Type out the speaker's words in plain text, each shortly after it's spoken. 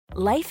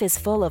Life is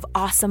full of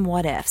awesome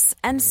what-ifs,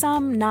 and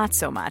some not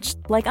so much,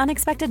 like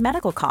unexpected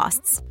medical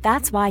costs.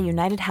 That's why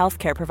United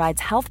Healthcare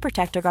provides Health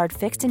Protector Guard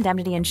fixed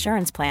indemnity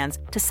insurance plans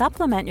to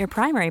supplement your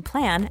primary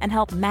plan and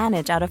help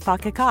manage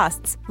out-of-pocket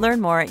costs.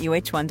 Learn more at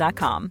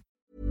uh1.com.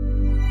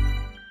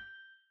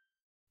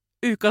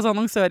 Ukas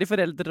annonsør i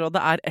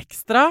Foreldrerådet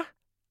Ekstra.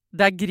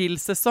 Det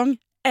grillsesong.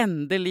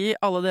 Endelig,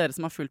 alle dere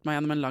som har fulgt meg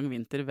gjennom en lang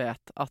vinter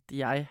vet at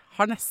jeg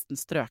har nesten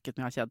strøket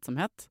med av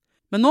kjedsomhet.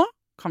 Men nå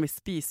kan vi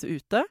spise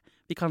ute,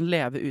 vi kan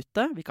leve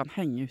ute, vi kan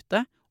henge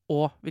ute,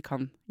 og vi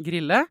kan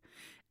grille.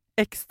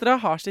 Ekstra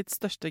har sitt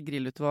største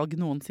grillutvalg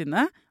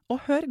noensinne,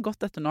 og hør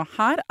godt etter nå.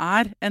 Her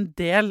en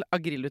del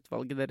av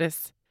grillutvalget deres.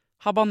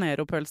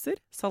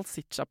 Habanero-pølser,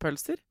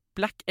 salsiccia-pølser,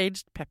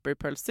 black-aged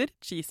pepper-pølser,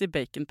 cheesy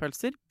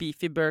bacon-pølser,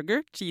 beefy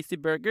burger, cheesy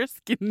burger,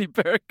 skinny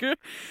burger,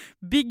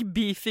 big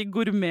beefy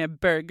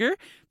gourmet-burger,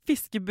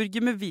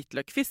 fiskeburger med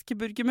hvitløk,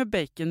 fiskeburger med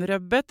bacon,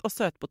 rødbet og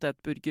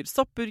søtpotetburger,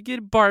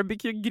 soppburger,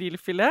 barbecue,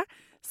 grillfilet,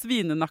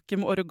 svinenakke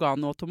med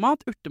oregano og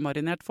tomat,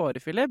 urtemarinert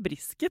fårefilet,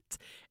 brisket,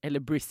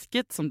 eller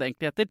brisket som det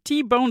egentlig heter,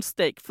 T-bone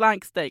steak,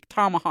 flank steak,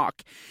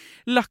 tomahawk,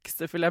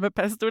 laksefilet med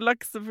pesto,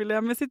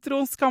 laksefilet med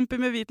sitron, scampi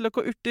med hvitløk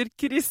og urter,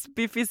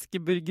 crispy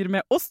fiskeburger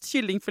med ost,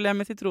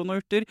 kyllingfilet med sitron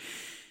og urter,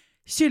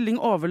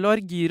 kylling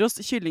overlår, gyros,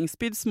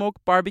 kyllingspyd,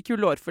 smoke, barbecue,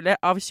 lårfilet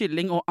av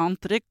kylling og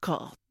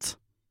entrecôte.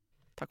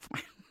 Takk for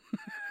meg.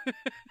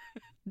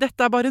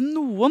 Dette bare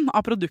noen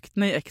av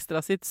produktene i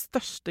Ekstra sitt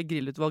største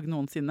grillutvalg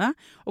noensinne,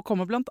 og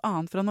kommer blant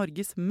annet fra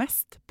Norges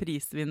mest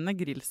prisvinnende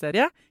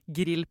grillserie,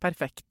 Grill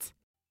Perfekt.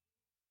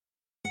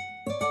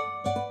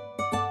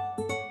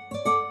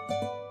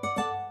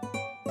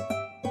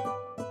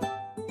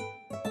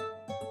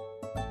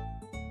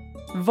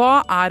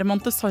 Hva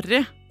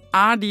Montessori?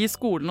 De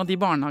skolene og de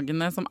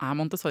barnehagene som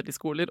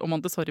Montessori-skoler og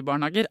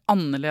Montessori-barnehager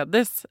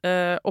annerledes?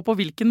 Og på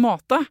hvilken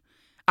måte?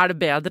 Det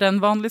bedre enn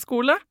vanlig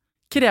skole?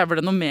 Krever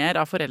det noe mer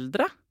av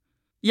foreldre?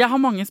 Jeg har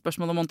mange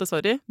spørsmål om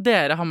Montessori.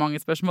 Dere har mange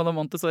spørsmål om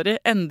Montessori.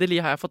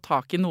 Endelig har jeg fått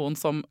tak i noen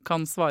som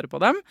kan svare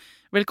på dem.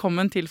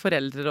 Velkommen til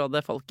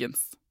Foreldrerådet,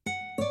 folkens.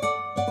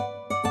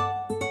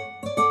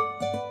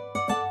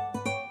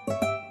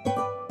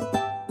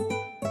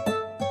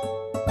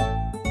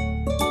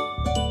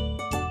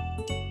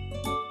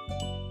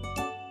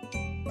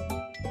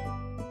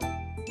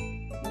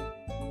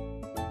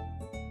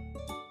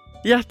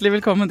 Hjertelig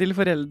velkommen til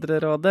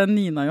Foreldrerådet,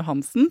 Nina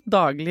Johansen,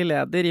 daglig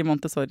leder i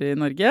Montessori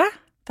Norge.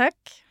 Takk.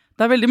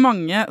 Det veldig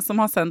mange som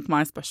har sendt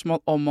meg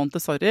spørsmål om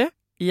Montessori.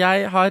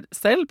 Jeg har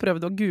selv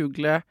prøvd å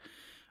google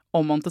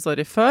om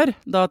Montessori før,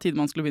 da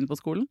Tidemann skulle begynne på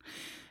skolen.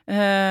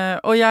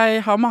 Og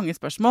jeg har mange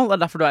spørsmål,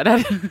 det derfor du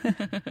her.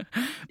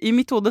 I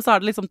mitt hode så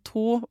det liksom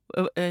to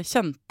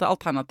kjente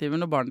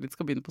alternativer når barnet ditt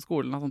skal begynne på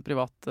skolen, sånn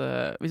privat,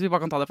 hvis vi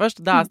bare kan ta det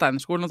først. Det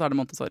Steinerskolen, og så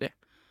det Montessori.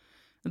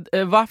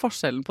 Hva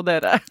forskjellen på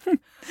dere?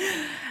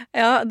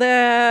 Ja,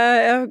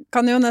 jeg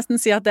kan jo nesten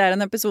si at det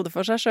en episode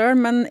for seg selv,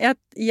 men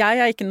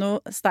jeg ikke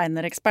noe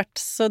Steiner-ekspert,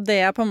 så det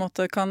jeg på en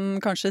måte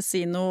kan kanskje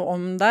si noe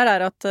om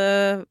der at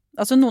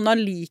altså noen av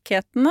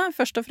likhetene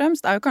først og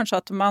fremst jo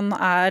kanskje at man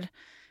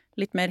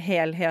litt mer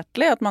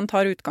helhetlig, at man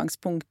tar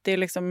utgangspunkt i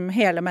liksom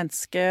hele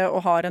mennesket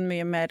og har en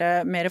mye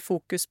mer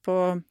fokus på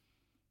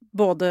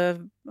både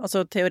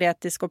altså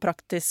teoretisk og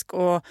praktisk,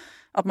 og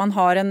at man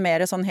har en mer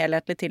sånn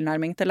helhetlig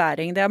tilnærming til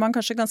læring. Det man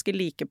kanskje ganske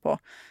like på.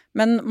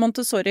 Men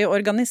Montessori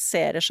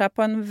organiserer seg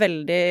på en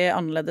veldig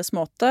annerledes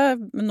måte.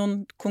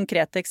 Noen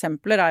konkrete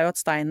eksempler jo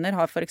at Steiner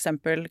har for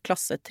eksempel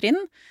klassetrinn.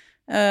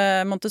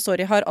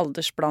 Montessori har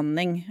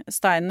aldersblanding.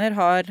 Steiner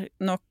har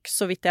nok,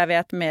 så vidt jeg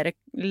vet, mer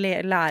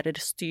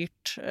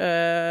lærerstyrt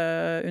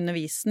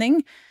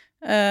undervisning,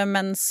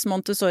 mens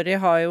Montessori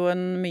har jo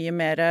en mye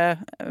mer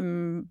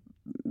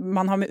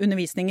man har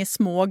undervisning i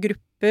små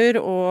grupper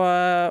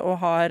og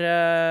har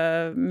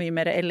mye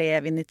mer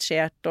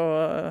elevinitiert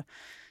og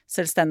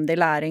selvstendig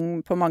læring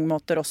på mange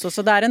måter også.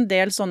 Så det en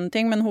del sånne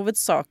ting, men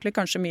hovedsakelig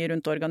kanskje mye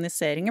rundt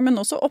organiseringen, men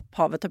også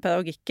opphavet til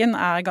pedagogikken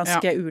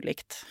ganske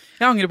ulikt.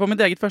 Jeg angrer på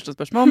mitt eget første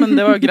spørsmål, men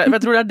det var greit.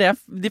 Jeg tror det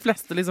de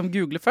fleste liksom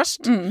googler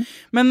først.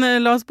 Men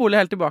la oss spole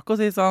helt tilbake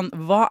og si sånn,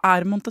 hva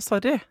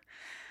Montessori?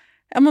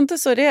 Ja,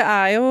 Montessori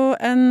jo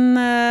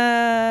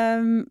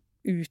en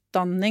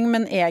utdanning,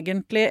 men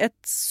egentlig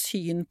et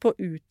syn på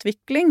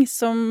utvikling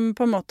som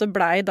på en måte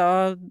blei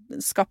da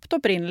skapt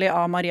opprinnelig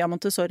av Maria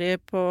Montessori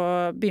på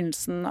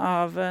begynnelsen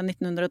av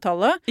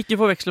 1900-tallet. Ikke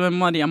forveksle med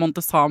Maria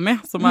Montesami,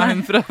 som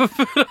hun fra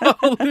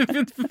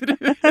Hollywood fru.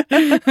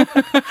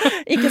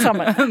 Ikke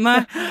samme.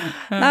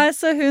 Nei,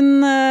 så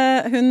hun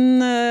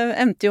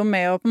endte jo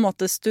med å på en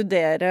måte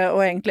studere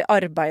og egentlig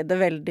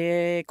arbeide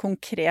veldig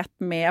konkret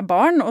med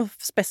barn, og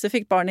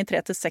spesifikt barn i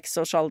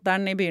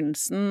 3-6-årsalderen i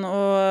begynnelsen,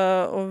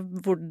 og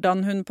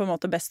hvordan hun på en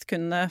måte best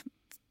kunne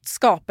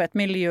skape et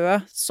miljø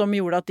som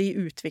gjorde at de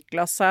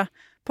utviklet seg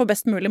på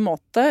best mulig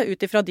måte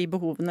ut ifra de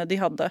behovene de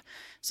hadde.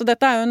 Så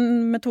dette jo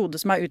en metode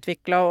som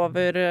utviklet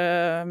over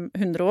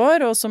 100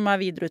 år, og som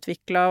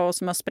videreutviklet og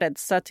som har spredd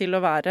seg til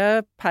å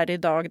være per i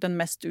dag den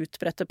mest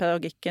utbredte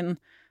pedagogikken,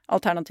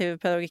 alternative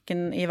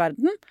pedagogikken i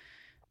verden.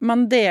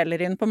 man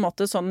deler inn på en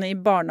måte sånn i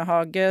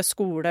barnehage,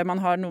 skole,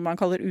 man har noe man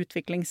kaller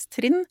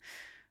utviklingstrinn,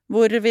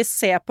 hvor vi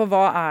ser på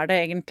hva det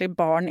egentlig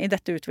barn i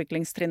dette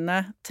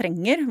utviklingstrinnet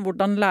trenger,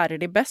 hvordan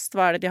lærer de best,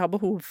 hva det de har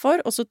behov for,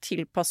 og så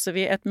tilpasser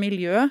vi et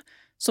miljø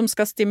som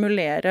skal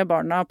stimulere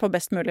barna på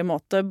best mulig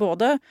måte,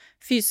 både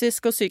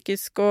fysisk og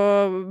psykisk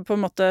og på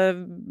en måte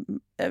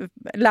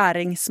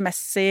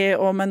læringsmessig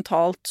og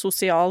mentalt,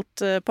 sosialt,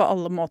 på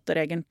alle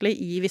måter egentlig,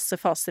 i visse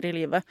faser i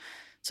livet.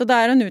 Så det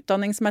en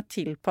utdanning som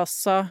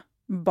tilpasset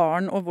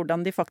barn og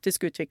hvordan de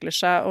faktisk utvikler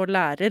seg og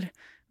lærer,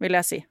 vil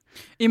jeg si.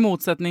 I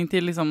motsetning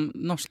til liksom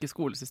norske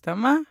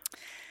skolesystemet?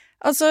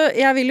 Altså,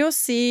 jeg vil jo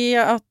si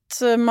at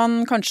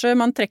man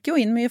trekker jo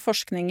inn mye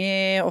forskning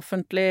i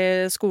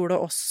offentlig skole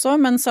også,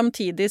 men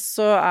samtidig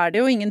så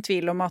det jo ingen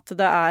tvil om at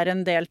det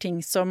en del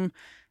ting som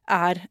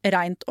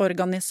rent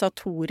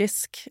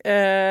organisatorisk.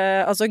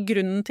 Altså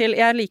grunnen til,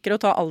 jeg liker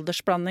å ta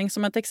aldersblanding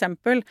som et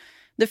eksempel.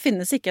 Det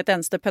finnes ikke et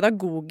eneste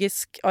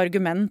pedagogisk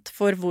argument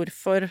for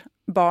hvorfor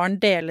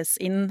barn deles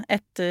inn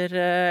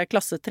etter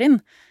klassetrinn.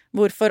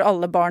 Hvorfor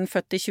alle barn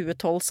født i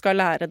 2012 skal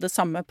lære det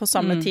samme på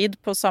samme tid,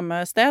 på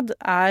samme sted,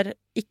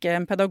 ikke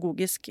en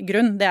pedagogisk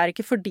grunn. Det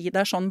ikke fordi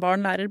det sånn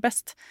barn lærer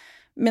best.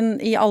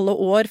 Men i alle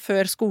år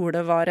før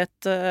skole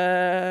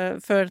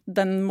før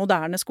den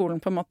moderne skolen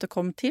på en måte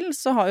kom til,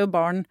 så har jo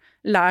barn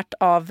lært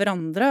av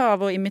hverandre,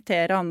 av å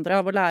imitere andre,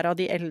 av å lære av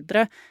de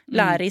eldre,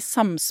 lære i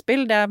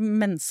samspill. Det en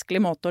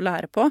menneskelig måte å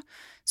lære på.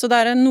 Så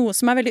det noe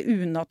som veldig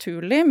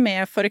unaturlig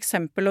med for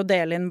eksempel å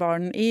dele inn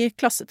barn i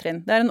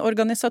klassetrinn. Det en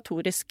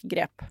organisatorisk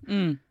grep,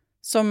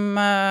 som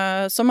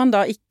man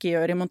da ikke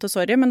gjør i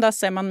Montessori, men da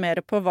ser man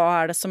mer på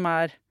hva det som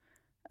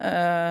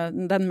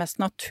den mest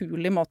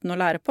naturlige måten å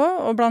lære på,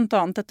 og blant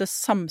annet dette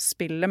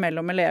samspillet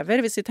mellom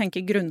elever. Hvis vi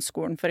tenker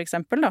grunnskolen for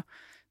eksempel, da,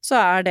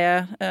 så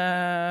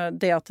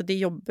det at de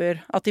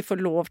jobber, at de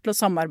får lov til å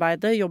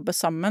samarbeide, jobbe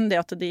sammen, det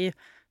at de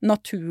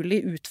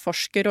naturlig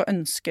utforsker og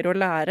ønsker å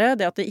lære,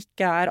 det at det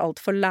ikke alt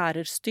for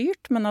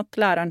lærerstyrt, men at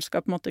læreren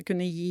skal på en måte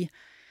kunne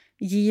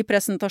gi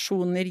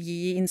presentasjoner,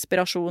 gi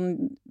inspirasjon,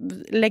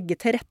 legge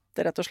til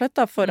rette rett og slett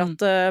da, for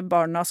at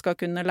barna skal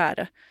kunne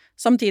lære.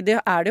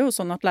 Samtidig det jo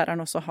sånn at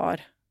læreren også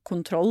har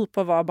kontroll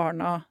på hva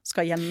barna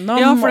skal gjennom.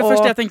 Ja, for det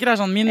første jeg tenker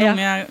sånn, min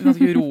unge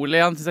ganske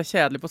urolig, han synes det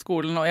kjedelig på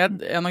skolen, og en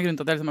av grunnene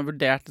til at jeg liksom har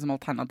vurdert liksom,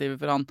 alternativer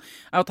for han,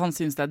 at han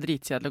synes det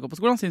dritkjedelig å gå på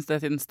skolen, han synes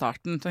det siden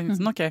starten, så jeg synes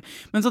sånn, ok.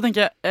 Men så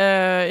tenker jeg,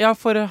 ja,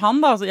 for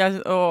han da, altså,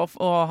 jeg,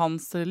 og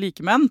hans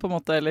likemenn, på en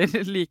måte, eller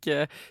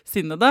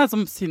likesinnede,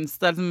 som synes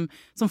det liksom,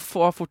 som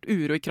får fort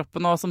uro i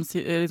kroppen, og som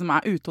liksom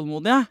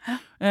utålmodige,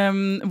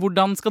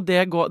 hvordan skal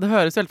det gå? Det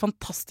høres jo helt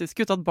fantastisk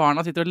ut at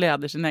barna sitter og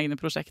leder sine egne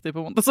prosjekter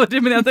på Montessori,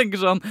 men jeg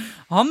tenker sånn,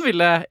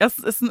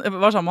 jeg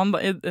var sammen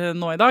med han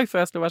nå i dag, før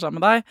jeg skulle være sammen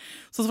med deg,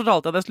 så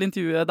fortalte jeg at jeg skulle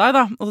intervjue deg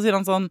da, og så sier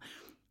han sånn,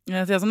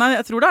 nei,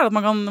 jeg tror det at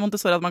man kan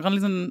Montessori, at man kan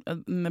liksom,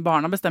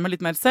 barna bestemme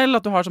litt mer selv,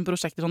 at du har sånn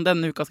prosjekter sånn,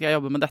 denne uka skal jeg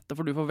jobbe med dette,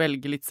 for du får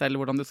velge litt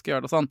selv hvordan du skal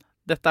gjøre det og sånn.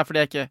 Dette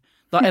fordi jeg ikke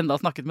da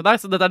enda snakket med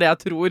deg, så dette det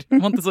jeg tror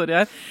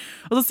Montessori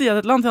Og så sier jeg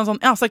det til han, sier han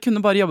sånn, ja, så jeg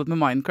kunne bare jobbet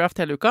med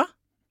Minecraft hele uka,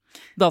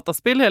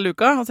 dataspill hele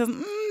uka, og så sier jeg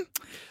sånn,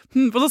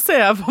 for så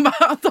ser jeg på meg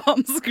at han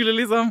skulle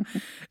liksom,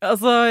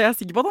 altså jeg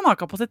sikker på at han har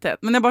kapasitet,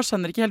 men jeg bare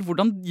skjønner ikke helt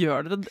hvordan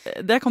gjør det.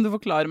 Det kan du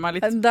forklare meg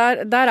litt.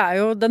 Der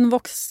jo den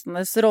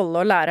voksnes rolle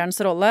og lærerens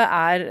rolle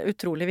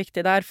utrolig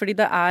viktig der, fordi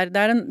det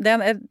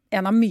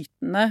en av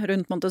mytene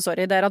rundt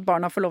Montessori, det at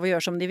barna får lov å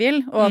gjøre som de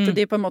vil, og at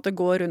de på en måte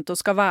går rundt og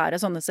skal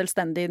være sånne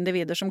selvstendige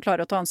individer som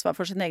klarer å ta ansvar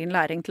for sin egen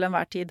læring til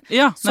enhver tid.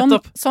 Ja,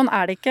 nettopp. Sånn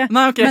det ikke.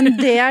 Nei, okay. Men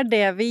det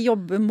det vi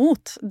jobber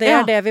mot. Det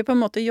det vi på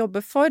en måte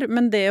jobber for,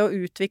 men det å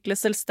utvikle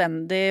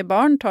selvstendig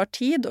barn tar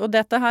tid, og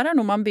dette her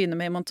noe man begynner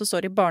med i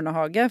Montessori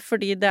barnehage,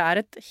 fordi det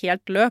et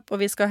helt løp,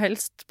 og vi skal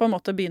helst på en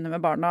måte begynne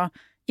med barna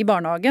i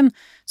barnehagen.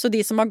 Så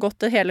de som har gått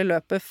det hele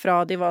løpet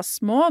fra de var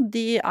små,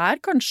 de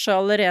kanskje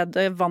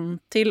allerede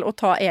vant til å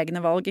ta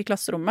egne valg i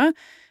klasserommet,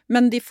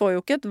 men de får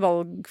jo ikke et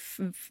valg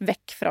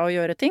vekk fra å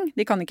gjøre ting.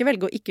 De kan ikke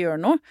velge å ikke gjøre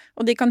noe,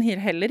 og de kan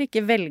heller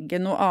ikke velge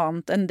noe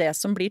annet enn det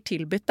som blir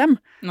tilbudt dem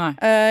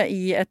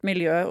i et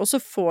miljø. Og så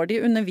får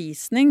de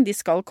undervisning, de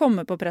skal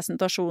komme på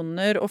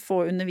presentasjoner og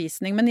få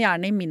undervisning, men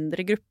gjerne i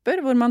mindre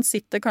grupper, hvor man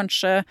sitter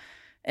kanskje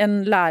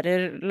en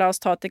lærer, la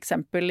oss ta et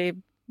eksempel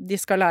de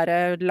skal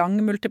lære lang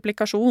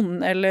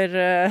multiplikasjon, eller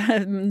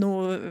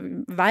noe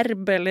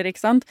verb, eller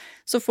ikke sant,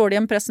 så får de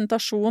en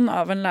presentasjon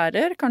av en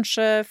lærer,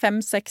 kanskje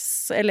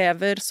 5-6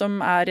 elever som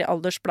i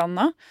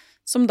aldersblanda,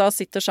 som da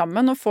sitter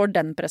sammen og får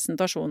den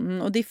presentasjonen.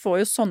 Og de får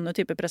jo sånne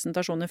type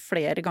presentasjoner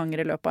flere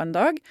ganger i løpet av en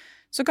dag.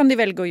 Så kan de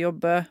velge å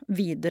jobbe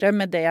videre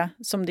med det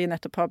som de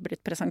nettopp har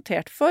blitt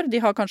presentert for.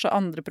 De har kanskje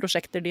andre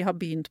prosjekter de har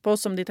begynt på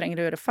som de trenger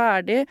å gjøre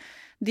ferdig.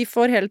 De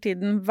får hele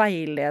tiden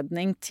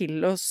veiledning til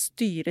å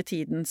styre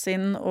tiden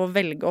sin og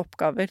velge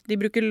oppgaver. De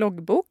bruker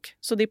loggbok,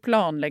 så de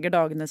planlegger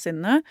dagene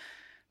sine.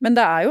 Men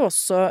det jo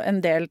også en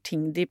del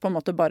ting de på en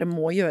måte bare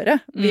må gjøre.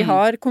 Vi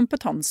har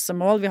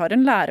kompetansemål, vi har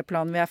en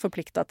læreplan vi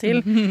forpliktet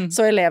til,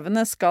 så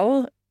elevene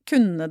skal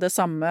kunne det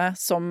samme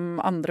som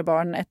andre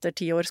barn etter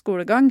 10 års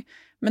skolegang,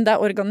 men det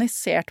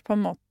organisert på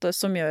en måte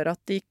som gjør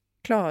at de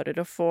klarer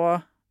å få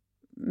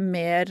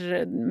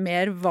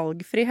mer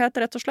valgfrihet,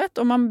 rett og slett.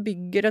 Og man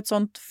bygger et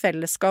sånt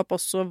fellesskap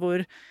også hvor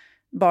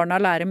barna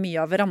lærer mye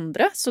av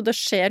hverandre, så det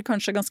skjer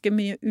kanskje ganske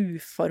mye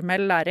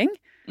uformell læring.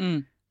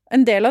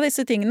 En del av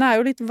disse tingene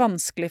jo litt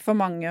vanskelig for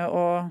mange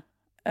å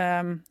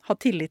ha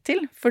tillit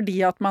til,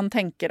 fordi at man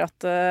tenker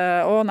at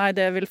å nei,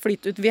 det vil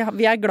flyte ut.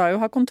 Vi glad i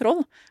å ha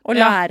kontroll, og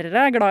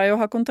lærere glad i å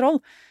ha kontroll.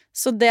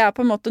 Så det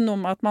på en måte noe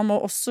med at man må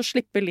også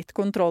slippe litt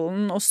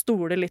kontrollen og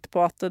stole litt på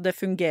at det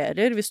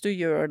fungerer hvis du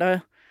gjør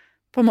det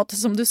på en måte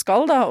som du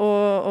skal, da.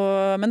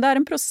 Men det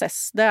en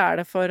prosess, det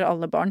det for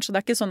alle barn. Så det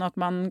ikke sånn at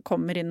man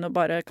kommer inn og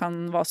bare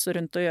kan vase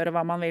rundt og gjøre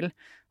hva man vil,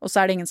 og så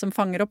det ingen som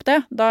fanger opp det.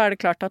 Da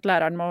det klart at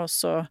læreren må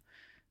også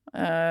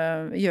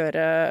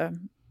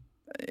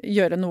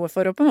gjøre noe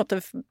for å på en måte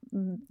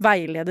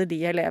veilede de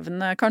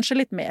elevene kanskje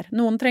litt mer.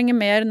 Noen trenger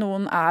mer,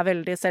 noen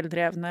veldig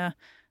selvdrevne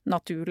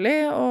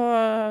naturlig,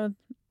 og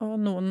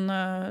noen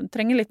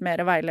trenger litt mer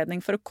veiledning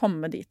for å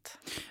komme dit.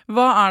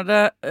 Hva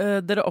det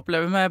dere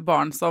opplever med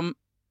barn som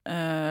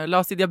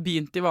la oss si de har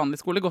begynt i vanlig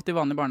skole, gått i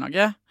vanlig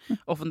barnehage,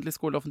 offentlig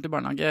skole, offentlig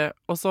barnehage,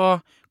 og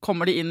så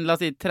kommer de inn, la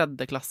oss si, 3.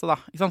 klasse da,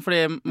 ikke sant? Fordi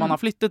man har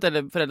flyttet,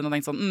 eller foreldrene har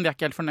tenkt sånn, vi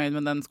ikke helt fornøyd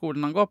med den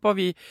skolen han går på,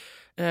 vi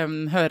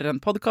hører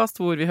en podcast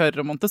hvor vi hører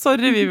om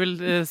Montessori, vi vil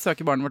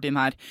søke barnet vårt inn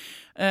her.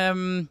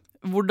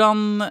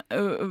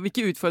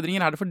 Hvilke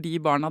utfordringer det for de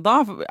barna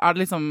da? Det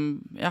liksom,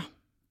 ja.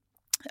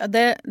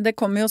 Det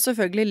kommer jo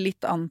selvfølgelig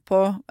litt an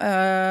på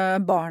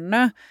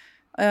barnet,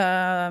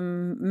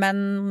 men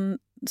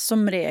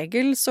som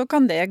regel så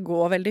kan det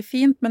gå veldig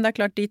fint, men det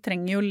klart de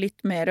trenger jo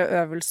litt mer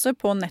øvelse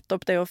på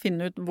nettopp det å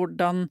finne ut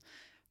hvordan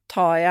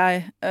tar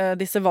jeg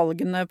disse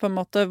valgene på en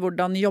måte,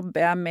 hvordan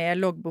jobber jeg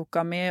med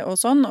loggboka mi og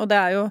sånn, og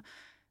det jo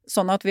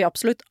sånn at vi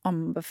absolutt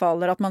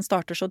anbefaler at man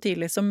starter så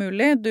tidlig som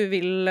mulig. Du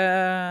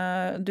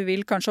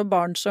vil kanskje ha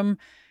barn som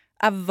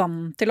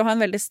vant til å ha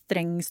en veldig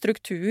streng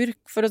struktur,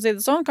 for å si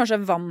det sånn. Kanskje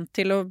vant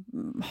til å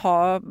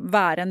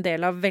være en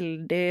del av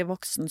veldig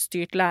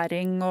voksenstyrt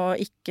læring og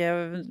ikke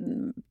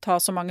ta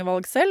så mange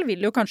valg selv.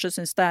 Vil jo kanskje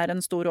synes det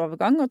en stor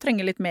overgang og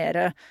trenger litt mer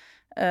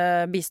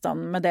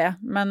bistand med det.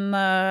 Men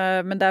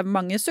det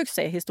mange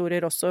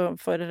suksesshistorier også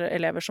for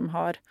elever som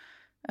har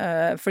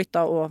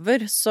flyttet over.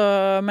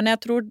 Men jeg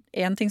tror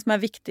en ting som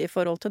viktig i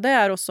forhold til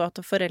det også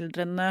at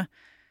foreldrene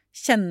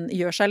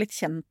gjør seg litt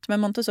kjent med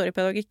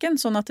Montessori-pedagogikken,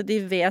 sånn at de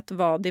vet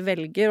hva de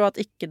velger, og at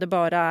ikke det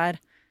bare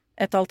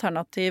et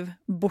alternativ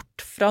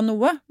bort fra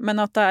noe, men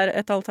at det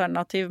et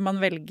alternativ man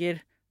velger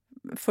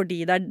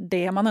fordi det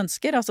det man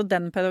ønsker, altså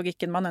den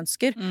pedagogikken man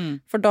ønsker.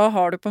 For da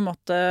har du på en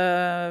måte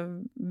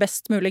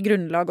best mulig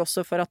grunnlag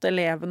også for at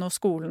eleven og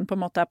skolen på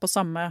en måte på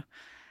samme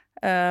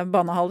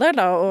banehalvdel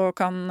da, og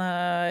kan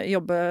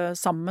jobbe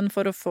sammen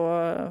for å få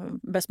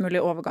best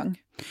mulig overgang.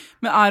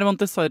 Men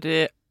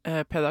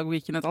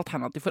Montessori-pedagogikken et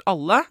alternativ for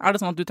alle? Det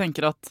sånn at du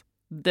tenker at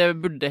det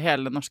burde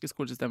hele det norske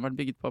skolesystemet vært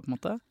bygget på en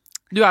måte?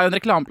 Du jo en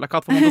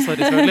reklameplakat for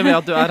Montessori selvfølgelig ved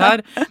at du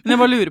her, men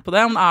jeg bare lurer på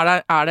det, om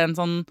det en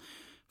sånn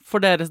for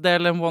deres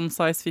del en one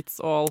size fits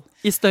all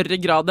i større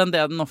grad enn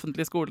det den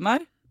offentlige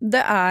skolen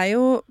Det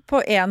jo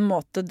på en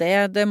måte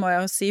det må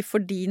jeg jo si,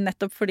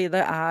 nettopp fordi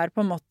det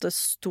på en måte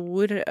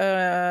stor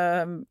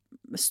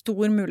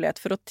mulighet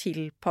for å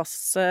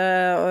tilpasse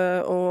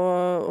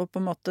og på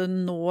en måte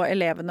nå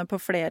elevene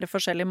på flere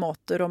forskjellige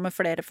måter og med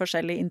flere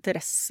forskjellige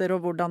interesser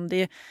og hvordan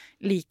de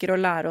liker å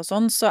lære og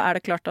sånn, så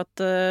det klart at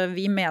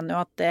vi mener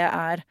jo at det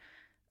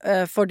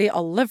for de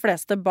aller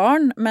fleste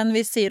barn, men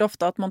vi sier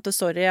ofte at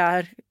Montessori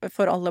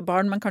for alle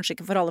barn, men kanskje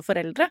ikke for alle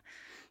foreldre.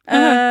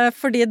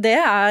 Fordi det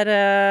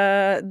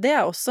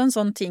også en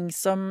sånn ting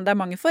som det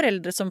mange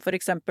foreldre som for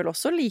eksempel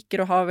også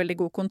liker å ha veldig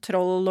god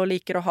kontroll og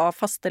liker å ha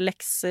faste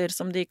lekser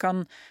som de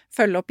kan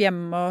følge opp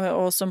hjemme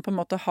og som på en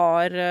måte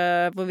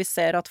hvor vi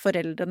ser at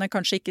foreldrene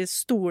kanskje ikke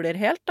stoler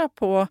helt da,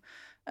 på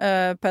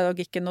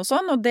pedagogikken og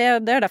sånn, og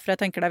det derfor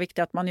jeg tenker det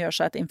viktig at man gjør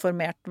seg et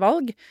informert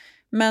valg,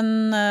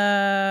 men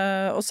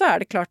også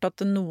det klart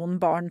at noen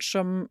barn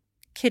som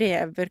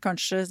krever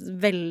kanskje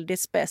veldig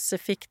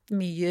spesifikt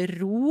mye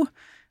ro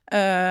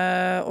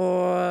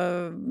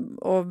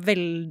og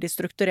veldig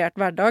strukturert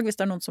hverdag. Hvis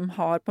det noen som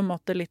har på en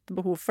måte litt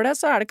behov for det,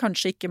 så det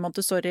kanskje ikke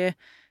Montessori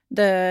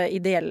det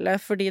ideelle,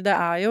 fordi det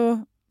jo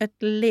et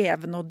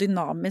levende og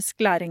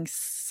dynamisk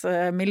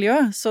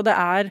læringsmiljø. Så det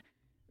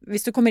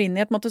hvis du kommer inn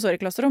i et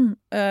Montessori-klasserom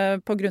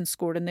på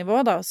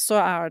grunnskolenivå, da, så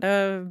det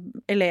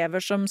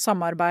elever som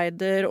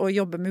samarbeider og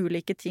jobber med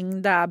ulike ting.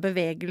 Det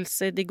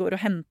bevegelser, de går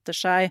og henter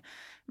seg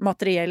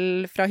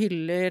materiell fra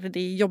hyller,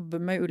 de jobber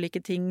med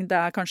ulike ting.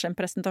 Det kanskje en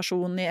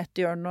presentasjon i et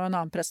hjørne og en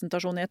annen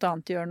presentasjon i et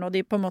annet hjørne, og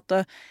de på en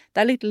måte,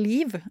 det litt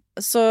liv.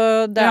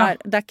 Så det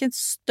det ikke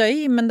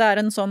støy, men det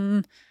en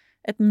sånn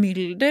et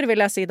mylder, vil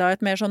jeg si da,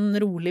 et mer sånn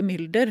rolig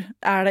mylder,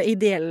 det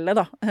ideelle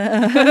da.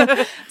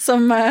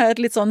 Som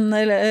et litt sånn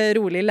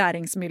rolig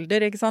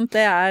læringsmylder, ikke sant?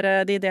 Det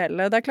det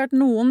ideelle. Det klart,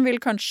 noen vil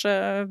kanskje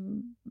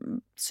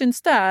synes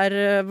det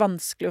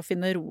vanskelig å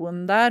finne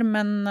roen der,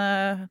 men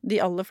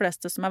de aller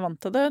fleste som vant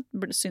til det,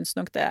 synes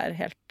nok det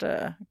helt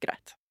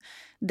greit.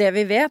 Det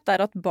vi vet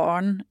at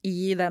barn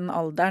i den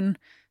alderen,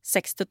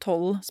 6 til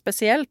 12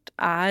 spesielt,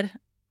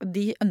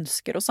 de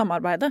ønsker å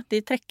samarbeide.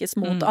 De trekkes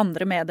mot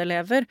andre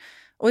medelever,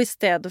 og i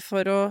stedet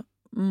for å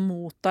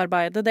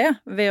motarbeide det,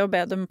 ved å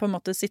be dem på en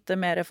måte sitte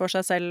mer for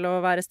seg selv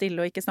og være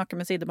stille og ikke snakke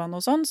med sidebånd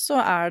og sånn,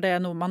 så det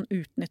noe man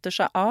utnytter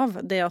seg av,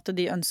 det at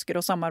de ønsker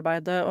å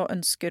samarbeide og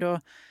ønsker å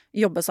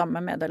jobbe sammen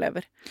med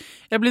medelever.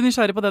 Jeg blir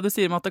nysgjerrig på det du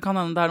sier med at det kan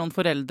hende det noen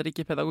foreldre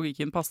ikke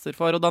pedagogikken passer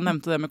for, og da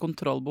nevnte du det med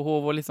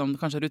kontrollbehov og liksom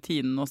kanskje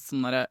rutinen og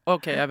sånn der,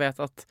 ok, jeg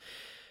vet at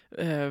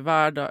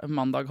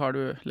mandag har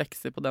du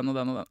lekser på den og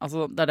den og den.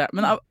 Altså, det det.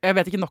 Men jeg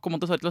vet ikke nok om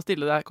Montessori til å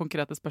stille deg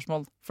konkrete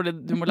spørsmål, fordi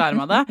du må lære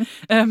meg det.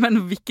 Men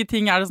hvilke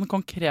ting det sånn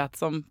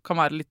konkret som kan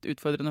være litt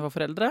utfordrende for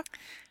foreldre?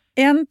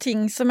 En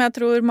ting som jeg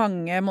tror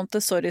mange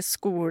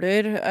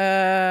Montessori-skoler,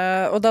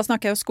 og da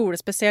snakker jeg jo skole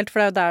spesielt,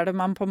 for det der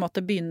man på en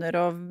måte begynner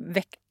å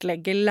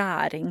vektlegge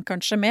læring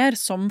kanskje mer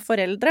som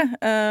foreldre.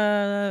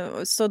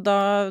 Så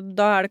da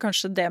det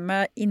kanskje det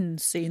med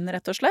innsyn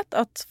rett og slett,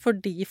 at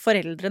fordi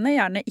foreldrene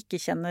gjerne ikke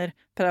kjenner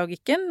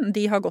pedagogikken,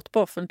 de har gått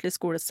på offentlig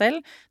skole selv,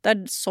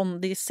 det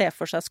sånn de ser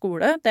for seg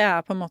skole, det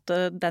på en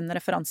måte den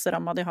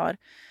referanseramma de har.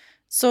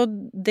 Så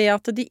det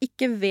at de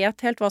ikke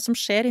vet helt hva som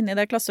skjer inne i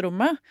det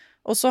klasserommet,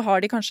 og så har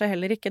de kanskje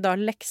heller ikke da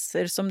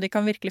lekser som de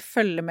kan virkelig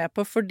følge med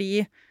på,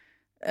 fordi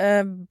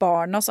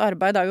barnas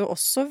arbeid jo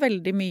også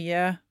veldig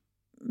mye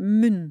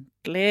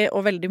muntlig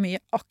og veldig mye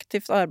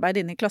aktivt arbeid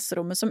inne i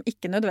klasserommet som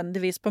ikke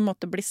nødvendigvis på en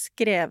måte blir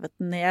skrevet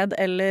ned,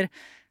 eller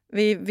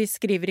vi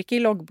skriver ikke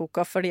i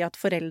loggboka fordi at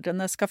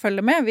foreldrene skal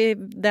følge med,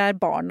 det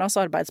barnas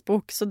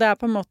arbeidsbok. Så det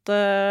på en måte,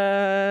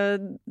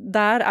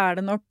 der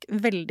det nok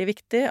veldig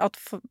viktig at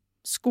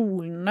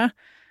skolene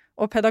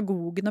og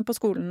pedagogene på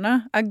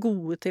skolene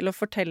gode til å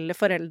fortelle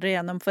foreldre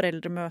gjennom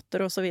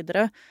foreldremøter og så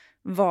videre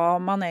hva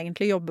man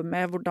egentlig jobber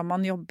med, hvordan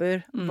man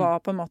jobber, hva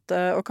på en måte,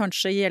 og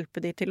kanskje hjelpe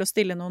de til å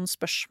stille noen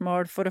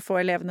spørsmål for å få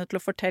elevene til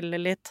å fortelle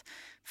litt.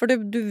 For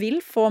du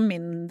vil få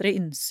mindre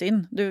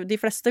innsyn. De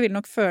fleste vil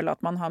nok føle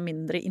at man har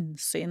mindre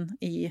innsyn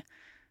i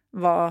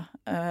hva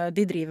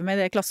de driver med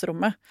i det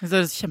klasserommet. Det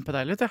høres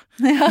kjempedeilig ut, ja.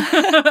 Ja.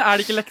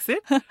 Det ikke lekser?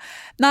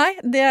 Nei,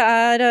 det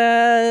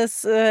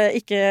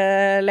ikke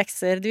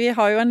lekser. Vi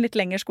har jo en litt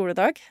lengre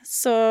skoledag,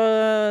 så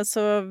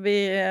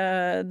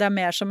det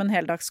mer som en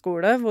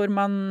heldagsskole, hvor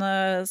man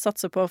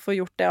satser på å få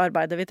gjort det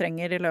arbeidet vi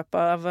trenger i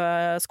løpet av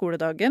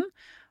skoledagen.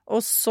 Og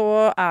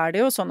så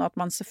det jo sånn at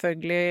man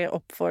selvfølgelig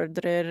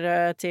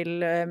oppfordrer til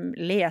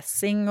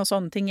lesing og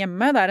sånne ting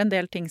hjemme. Det en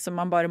del ting som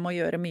man bare må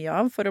gjøre mye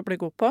av for å bli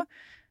god på.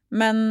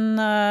 Men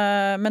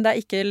det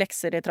ikke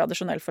lekser i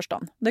tradisjonell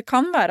forstand. Det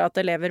kan være at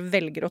elever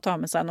velger å ta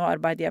med seg noe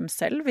arbeid hjem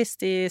selv, hvis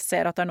de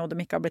ser at det noe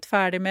de ikke har blitt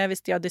ferdig med,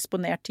 hvis de har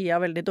disponert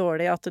tida veldig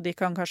dårlig, at de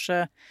kan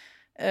kanskje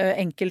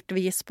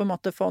enkeltvis på en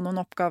måte få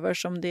noen oppgaver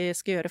som de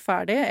skal gjøre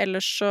ferdig.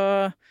 Ellers så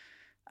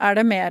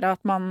det mer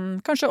at man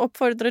kanskje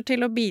oppfordrer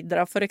til å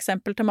bidra for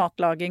eksempel til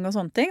matlaging og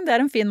sånne ting.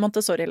 Det en fin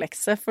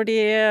Montessori-lekse,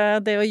 fordi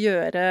det å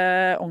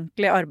gjøre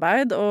ordentlig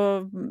arbeid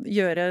og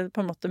gjøre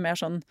på en måte mer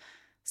sånn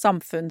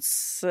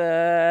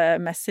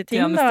samfunnsmessige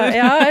ting, da.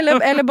 Ja,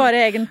 eller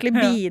bare egentlig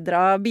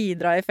bidra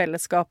i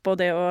fellesskap, og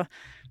det å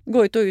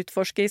gå ut og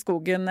utforske i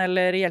skogen,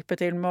 eller hjelpe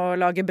til med å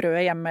lage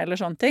brød hjemme, eller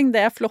sånne ting.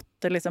 Det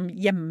flotte liksom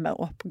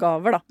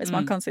hjemmeoppgaver, da, hvis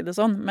man kan si det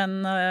sånn.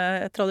 Men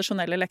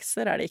tradisjonelle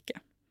lekser det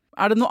ikke.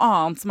 Det noe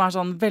annet som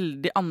sånn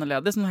veldig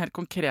annerledes, noen helt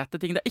konkrete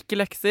ting? Det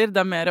ikke lekser,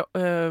 det mer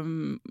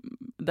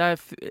det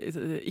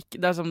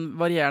sånn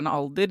varierende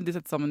alder, de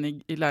setter sammen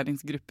i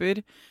læringsgrupper.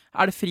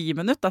 Det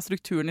friminutt? Det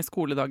strukturen i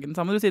skoledagen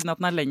sammen? Du sier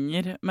at den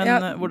lenger, men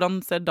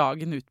hvordan ser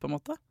dagen ut på en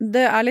måte?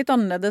 Det litt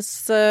annerledes.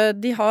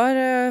 De har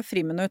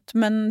friminutt,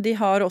 men de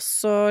har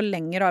også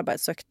lengre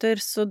arbeidsøkter,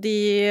 så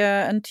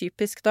en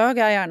typisk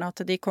dag gjerne at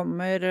de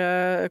kommer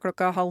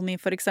 8:30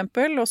 for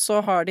eksempel, og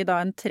så har de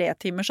da en 3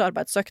 timers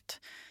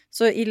arbeidsøkt.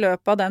 Så i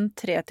løpet av den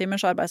 3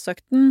 timers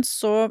arbeidsøkten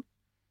så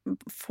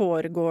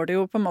foregår det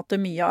jo på en måte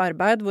mye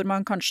arbeid, hvor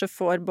man kanskje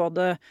får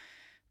både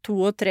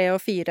 2, 3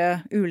 og 4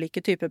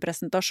 ulike typer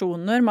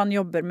presentasjoner. Man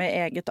jobber med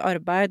eget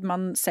arbeid,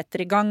 man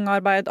setter i gang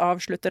arbeid,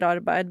 avslutter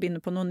arbeid,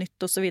 begynner på noe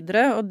nytt og så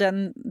videre. Og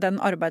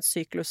den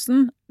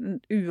arbeidssyklusen,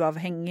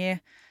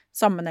 uavhengig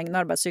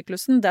sammenhengende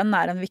arbeidssyklusen, den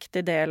en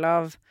viktig del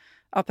av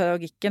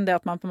pedagogikken, det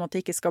at man på en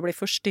måte ikke skal bli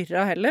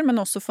forstyrret heller, men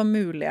også få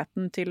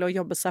muligheten til å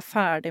jobbe seg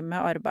ferdig med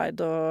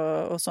arbeid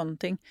og sånne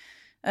ting.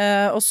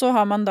 Og så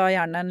har man da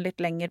gjerne en litt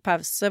lengre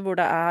pause hvor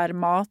det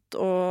mat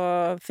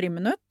og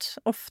friminutt.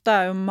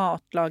 Ofte jo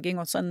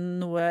matlaging også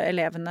noe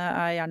elevene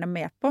gjerne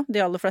med på. De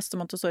aller fleste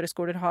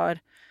Montessori-skoler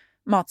har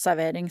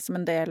matservering som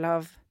en del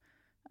av,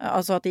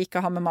 altså at de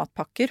ikke har med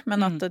matpakker,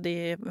 men at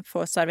de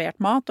får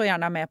servert mat og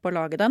gjerne med på å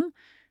lage den.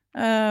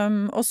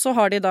 Og så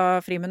har de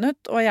da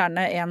friminutt, og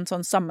gjerne en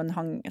sånn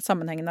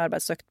sammenhengende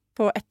arbeidsøkt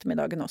på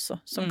ettermiddagen også,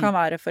 som kan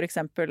være for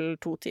eksempel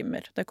 2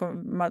 timer. Det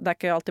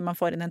ikke alltid man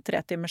får inn en 3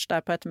 timers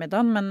der på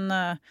ettermiddagen, men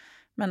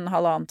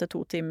 1,5 til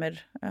 2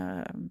 timer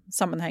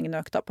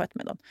sammenhengende økt da på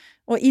ettermiddagen.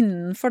 Og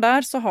innenfor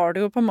der så har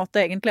du jo på en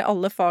måte egentlig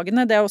alle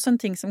fagene. Det også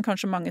en ting som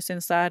kanskje mange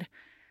synes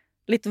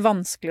litt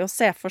vanskelig å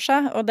se for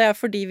seg, og det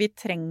fordi vi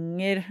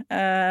trenger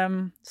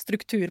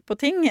struktur på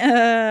ting,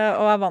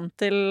 og vant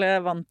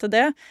til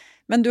det.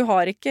 Men du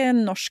har ikke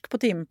norsk på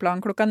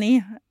timeplan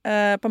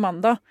 9:00 på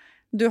mandag.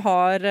 Det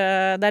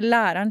er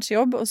lærerens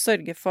jobb å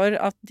sørge for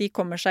at de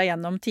kommer seg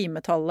gjennom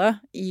timetallet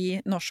i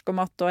norsk og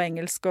matte og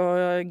engelsk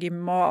og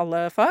gym og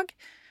alle fag.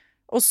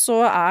 Og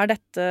så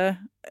dette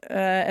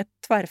et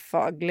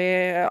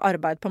tverrfaglig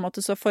arbeid på en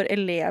måte, så for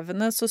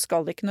elevene så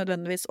skal det ikke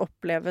nødvendigvis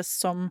oppleves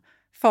som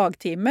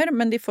fagtimer,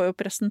 men de får jo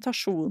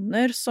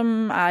presentasjoner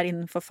som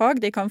innenfor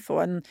fag. De kan få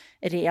en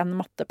ren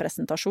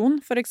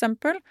mattepresentasjon, for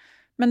eksempel,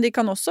 men de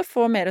kan også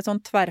få mer sånn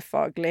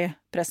tverrfaglige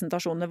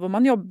presentasjoner hvor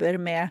man jobber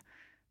med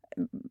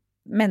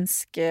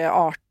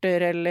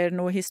menneskearter eller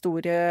noe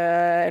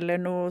historie eller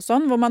noe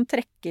sånn, hvor man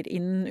trekker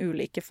inn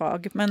ulike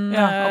fag. Men,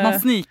 og man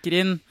sniker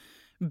inn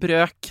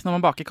brøk når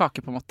man baker kake,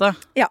 på en måte.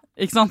 Ja.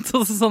 Ikke sant?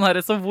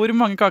 Så hvor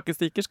mange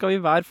kakestikker skal vi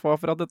hver få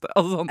for at dette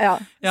altså sånn. Ja.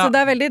 Så det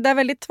er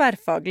veldig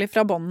tverrfaglig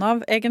fra bånn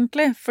av,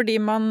 egentlig, fordi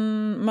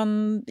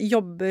man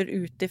jobber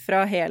ut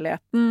ifra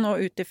helheten, og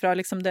ut ifra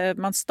liksom det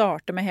man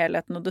starter med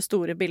helheten og det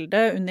store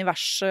bildet,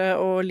 universet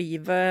og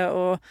livet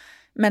og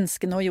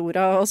menneskene og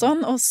jorda og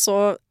sånn, og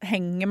så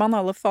henger man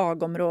alle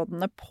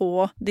fagområdene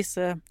på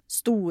disse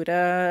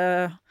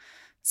store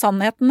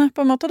sannhetene,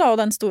 på en måte, da, og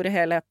den store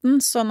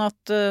helheten, sånn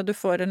at du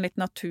får en litt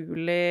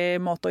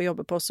naturlig måte å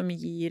jobbe på som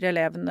gir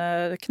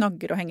elevene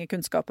knagger å henge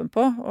kunnskapen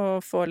på,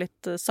 og får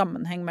litt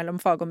sammenheng mellom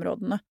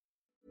fagområdene.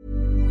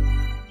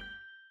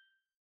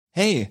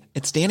 Hey,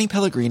 it's Danny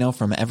Pellegrino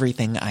from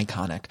Everything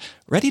Iconic.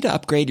 Ready to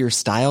upgrade your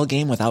style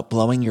game without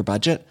blowing your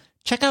budget?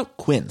 Check out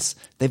Quince.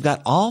 They've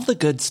got all the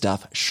good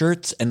stuff,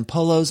 shirts and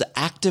polos,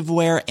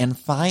 activewear, and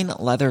fine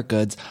leather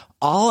goods,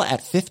 all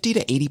at 50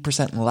 to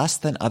 80% less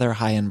than other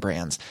high-end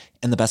brands.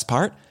 And the best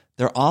part?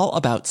 They're all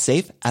about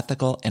safe,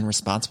 ethical, and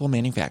responsible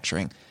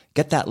manufacturing.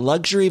 Get that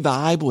luxury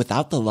vibe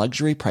without the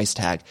luxury price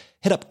tag.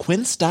 Hit up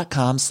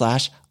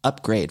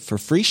quince.com/upgrade for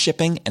free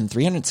shipping and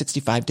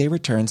 365-day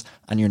returns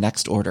on your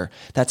next order.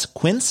 That's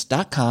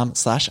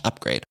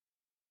quince.com/upgrade.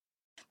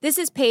 This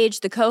is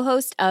Paige, the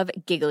co-host of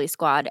Giggly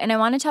Squad, and I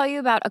want to tell you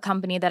about a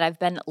company that I've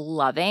been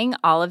loving,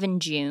 Olive &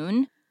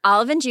 June.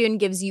 Olive & June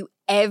gives you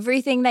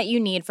everything that you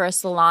need for a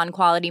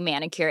salon-quality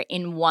manicure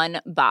in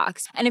one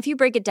box. And if you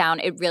break it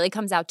down, it really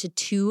comes out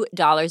to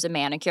 $2 a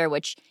manicure,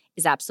 which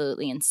is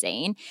absolutely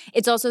insane.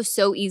 It's also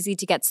so easy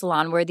to get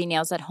salon-worthy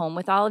nails at home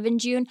with Olive &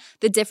 June.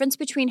 The difference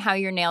between how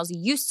your nails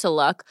used to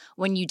look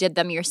when you did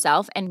them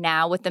yourself and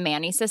now with the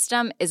Mani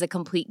system is a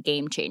complete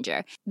game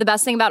changer. The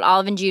best thing about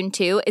Olive & June,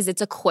 too, is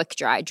it's a quick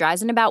dry.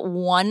 Dries in about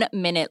 1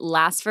 minute,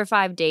 lasts for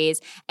 5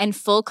 days, and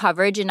full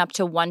coverage in up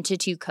to 1 to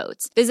 2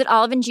 coats. Visit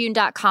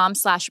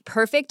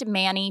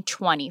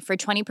oliveandjune.com/perfectmani20 for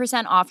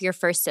 20% off your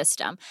first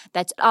system.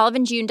 That's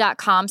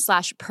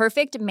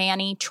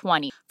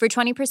oliveandjune.com/perfectmani20 for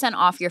 20%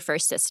 off your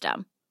first system.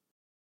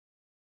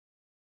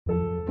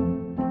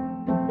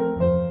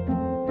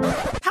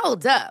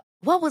 Hold up.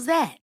 What was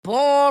that?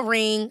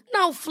 Boring.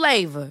 No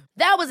flavor.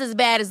 That was as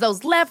bad as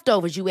those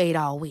leftovers you ate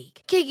all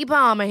week. Keke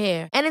Palmer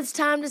here, and it's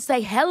time to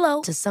say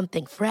hello to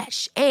something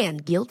fresh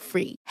and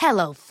guilt-free.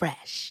 Hello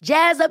Fresh.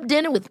 Jazz up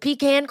dinner with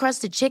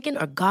pecan-crusted chicken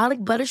or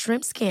garlic butter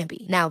shrimp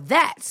scampi. Now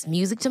that's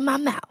music to my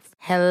mouth.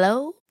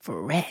 Hello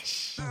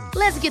Fresh.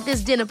 Let's get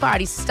this dinner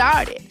party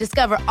started.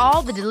 Discover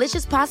all the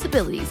delicious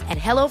possibilities at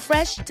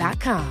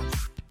hellofresh.com.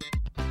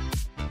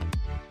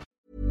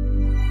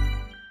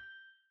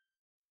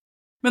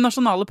 Men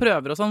nasjonale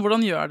prøver og sånn, hvordan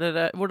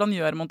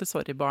gjør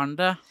Montessori-barn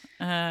det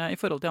i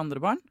forhold til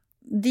andre barn?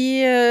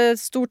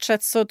 Stort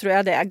sett så tror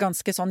jeg det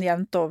ganske sånn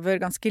jevnt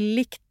over, ganske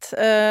likt.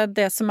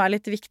 Det som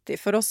litt viktig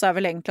for oss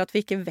vel egentlig at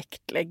vi ikke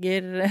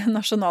vektlegger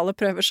nasjonale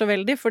prøver så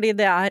veldig, fordi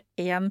det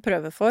en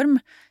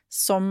prøveform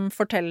som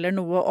forteller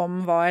noe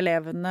om hva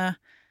elevene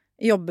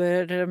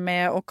jobber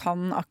med og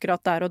kan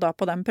akkurat der og da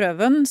på den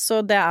prøven,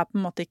 så det på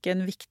en måte ikke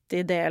en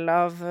viktig del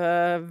av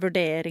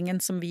vurderingen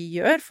som vi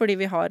gjør, fordi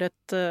vi har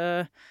et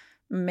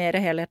mer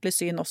helhetlig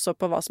syn også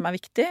på hva som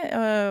viktig,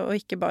 og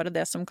ikke bare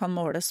det som kan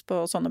måles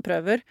på sånne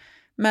prøver.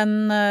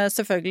 Men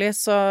selvfølgelig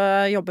så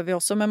jobber vi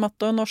også med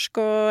matte og norsk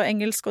og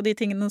engelsk og de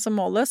tingene som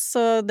måles,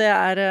 så det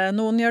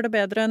noen gjør det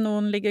bedre,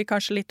 noen ligger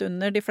kanskje litt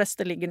under, de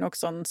fleste ligger nok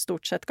sånn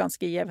stort sett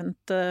ganske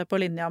jevnt på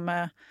linja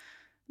med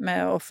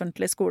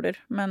offentlige skoler.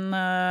 Men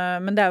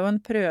det jo en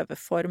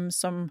prøveform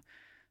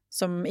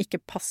som ikke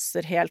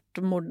passer helt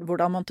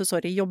hvordan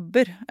Montessori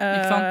jobber.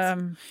 Ikke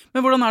sant?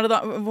 Men hvordan det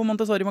da? Hvor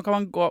Montessori man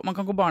kan gå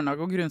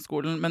barnehage og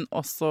grunnskolen, men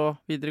også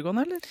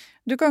videregående, eller?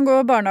 Du kan gå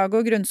barnehage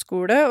og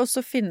grunnskole, og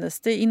så finnes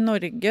det i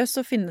Norge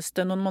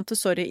noen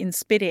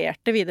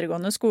Montessori-inspirerte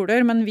videregående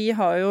skoler, men vi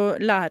har jo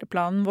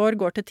læreplanen vår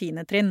går til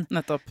 10. trinn.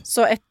 Nettopp.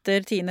 Så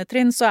etter 10.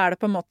 trinn så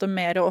det på en måte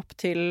mer opp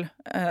til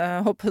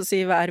håper å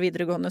si hver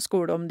videregående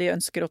skole om de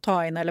ønsker å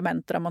ta inn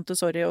elementer av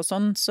Montessori og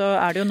sånn, så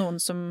det jo noen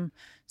som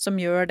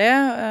gjør det,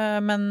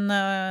 men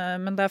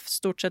det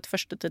stort sett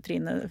 1. til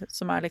 3.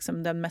 som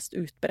liksom den mest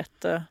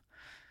utbredte.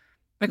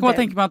 Jeg kan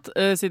bare tenke meg at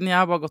siden jeg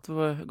har bare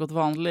gått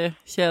vanlig,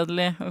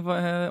 kjedelig,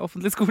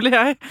 offentlig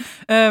skole,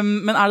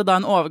 men det da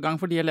en overgang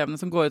for de elevene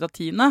som går ut av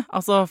 10.,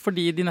 altså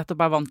fordi de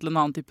nettopp vant til en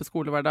annen type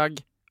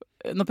skolehverdag?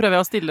 Nå prøver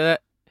jeg å stille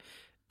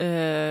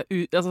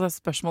altså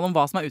spørsmål om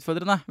hva som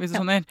utfordrende, hvis du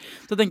skjønner.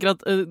 Så jeg tenker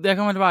at det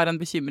kan vel være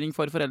en bekymring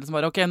for foreldre som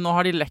bare, ok, nå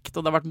har de lekt,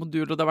 og det har vært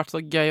modul, og det har vært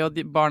så gøy,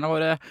 og barna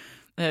våre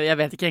jeg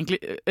vet ikke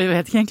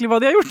egentlig hva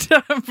de har gjort,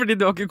 fordi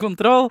du har ikke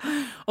kontroll.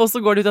 Og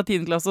så går de ut av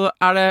 10. klasse,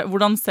 og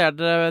hvordan ser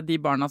dere de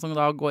barna som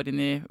da går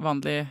inn i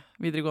vanlig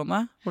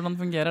videregående? Hvordan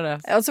fungerer det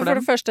altså for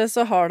det første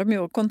så har de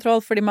jo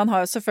kontroll, fordi man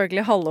har jo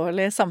selvfølgelig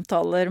halvårlige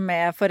samtaler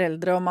med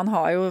foreldre, og man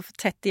har jo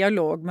tett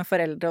dialog med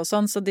foreldre og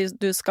sånn, så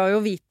du skal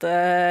jo vite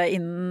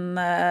innen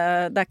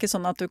det ikke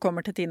sånn at du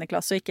kommer til 10.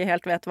 klasse og ikke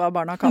helt vet hva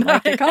barna kan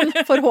og ikke kan,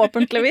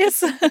 forhåpentligvis.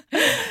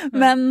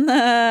 Men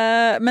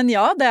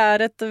ja, det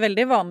et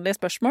veldig vanlig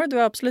spørsmål. Du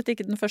absolutt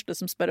ikke den første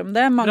som spør om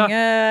det.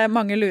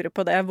 Mange lurer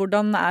på det.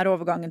 Hvordan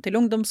overgangen til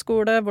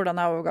ungdomsskole? Hvordan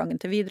overgangen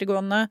til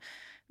videregående?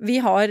 Vi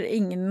har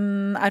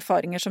ingen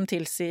erfaringer som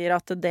tilsier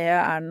at det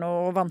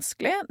noe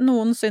vanskelig.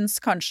 Noen syns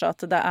kanskje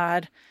at det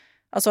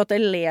altså at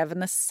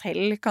elevene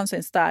selv kan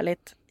synes det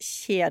litt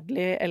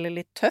kjedelig eller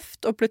litt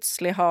tøft, og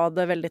plutselig ha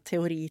det veldig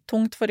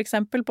teoritungt, for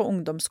eksempel, på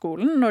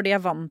ungdomsskolen, når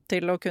de vant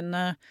til å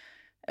kunne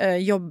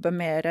jobbe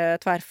mer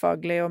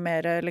tverrfaglig og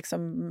mer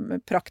liksom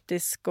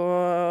praktisk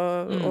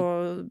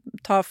og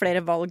ta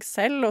flere valg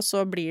selv, og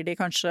så blir de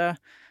kanskje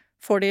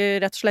får de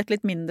rett og slett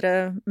litt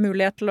mindre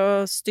mulighet til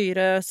å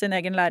styre sin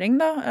egen læring,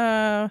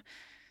 da.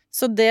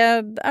 Så det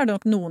det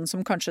nok noen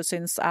som kanskje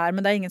syns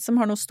men det ingen som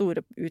har noen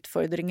store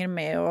utfordringer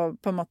med å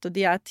på en måte,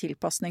 de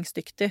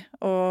tilpasningsdyktige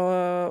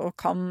og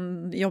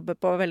kan jobbe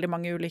på veldig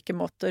mange ulike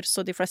måter,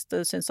 så de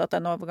fleste syns at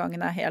den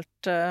overgangen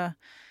helt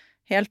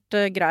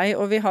grei.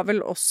 Og vi har vel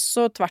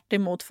også tvert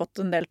imot fått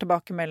en del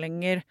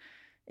tilbakemeldinger.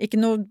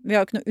 Vi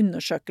har ikke noen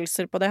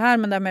undersøkelser på det her,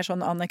 men det mer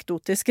sånn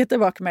anekdotiske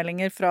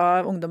tilbakemeldinger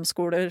fra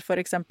ungdomsskoler, for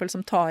eksempel,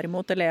 som tar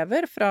imot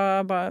elever fra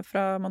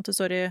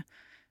Montessori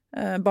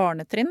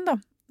barnetrinn, da.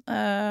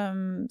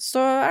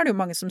 Så det jo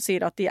mange som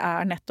sier at de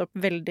nettopp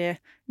veldig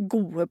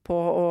gode på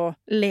å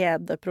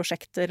lede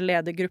prosjekter,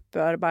 lede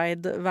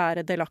gruppearbeid,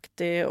 være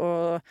delaktig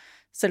og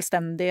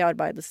selvstendig i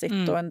arbeidet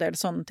sitt og en del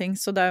sånne ting.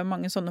 Så det jo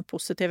mange sånne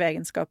positive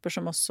egenskaper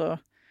som også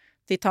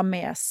de tar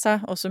med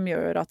seg, og som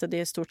gjør at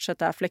de stort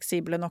sett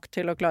fleksible nok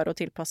til å klare å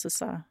tilpasse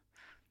seg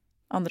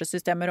andre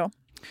systemer også.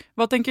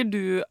 Hva tenker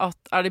du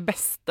at de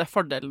beste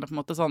fordelene, på en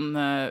måte, sånn,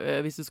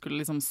 hvis du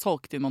skulle liksom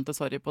solgt inn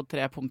Montessori på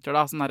 3 punkter,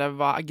 da, sånn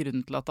hva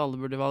grunnen til at alle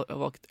burde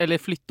valgt,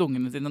 eller flytte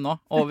ungene sine nå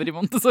over i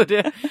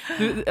Montessori?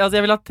 Altså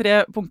jeg vil ha 3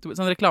 punkter,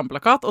 sånn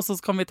reklameplakat, og så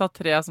kan vi ta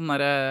 3 sånn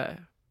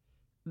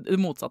det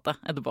motsatte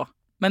etterpå.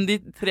 Men de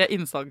 3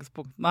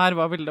 innsalgspunktene her,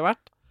 hva ville det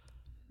vært?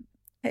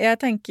 Jeg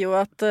tenker jo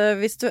at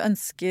hvis du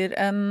ønsker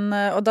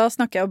og da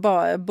snakker jeg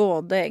jo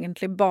både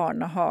egentlig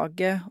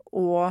barnehage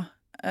og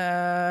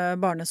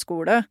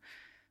barneskole,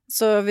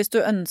 så hvis du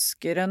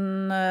ønsker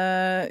en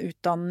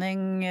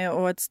utdanning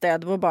og et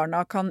sted hvor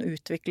barna kan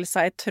utvikle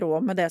seg i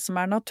tråd med det som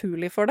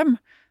naturlig for dem,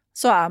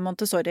 så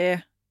Montessori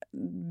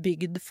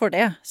bygd for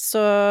det.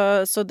 Så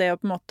det å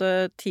på en måte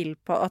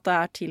at det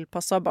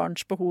tilpasset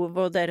barns behov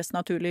og deres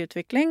naturlige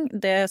utvikling,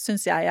 det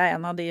synes jeg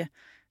en av de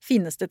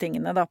fineste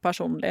tingene da,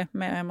 personlig,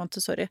 med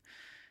Montessori.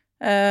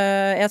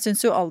 Jeg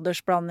synes jo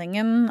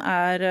aldersblandingen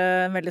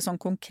en veldig sånn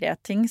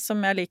konkret ting som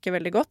jeg liker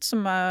veldig godt,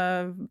 som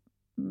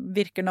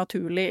virker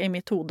naturlig i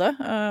mitt hode.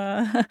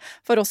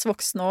 For oss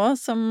voksne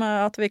også, som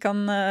at vi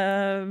kan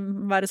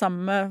være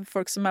sammen med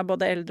folk som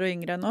både eldre og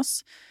yngre enn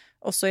oss,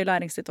 også i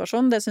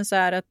læringssituasjonen. Det synes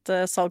jeg et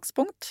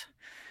salgspunkt.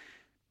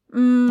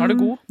 Nå er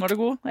det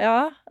god.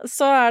 Ja,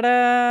 så det,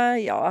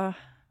 ja,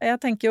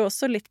 jeg tenker jo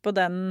også litt på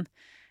den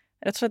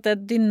rett og slett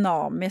det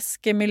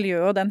dynamiske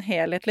miljøet og den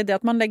helhetlige, det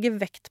at man legger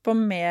vekt på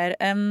mer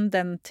enn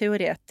den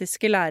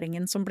teoretiske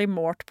læringen som blir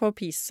målt på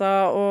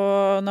PISA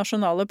og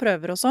nasjonale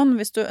prøver og sånn,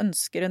 hvis du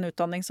ønsker en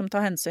utdanning som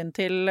tar hensyn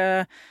til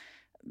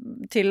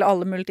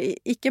alle mulige,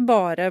 ikke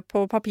bare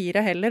på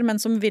papiret heller, men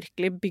som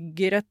virkelig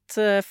bygger et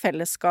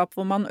fellesskap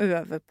hvor man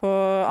øver på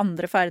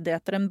andre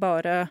ferdigheter enn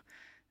bare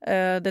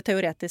det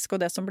teoretiske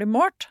og det som blir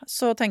målt,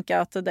 så tenker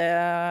jeg at det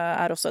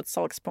også et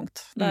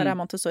salgspunkt. Der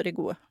Montessori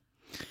gode.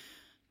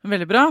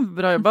 Veldig bra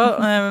jobba.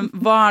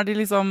 Hva de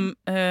liksom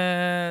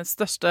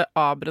største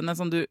abrene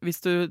som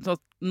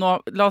nå,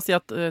 la oss si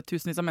at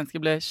tusenvis av mennesker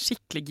ble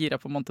skikkelig gira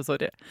på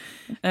Montessori.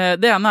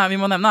 Det ene vi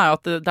må nevne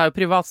at det jo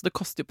privat, så det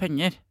koster jo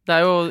penger. Det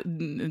jo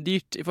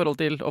dyrt i forhold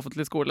til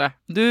offentlig skole.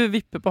 Du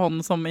vipper på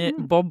hånden som i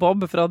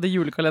Bob fra The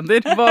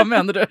Julekalender. Hva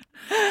mener du?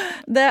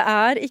 Det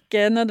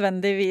ikke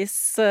nødvendigvis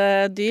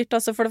dyrt.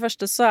 Altså for det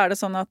første så det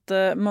sånn at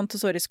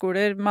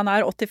Montessori-skoler, man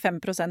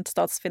 85%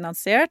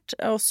 statsfinansiert,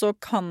 og så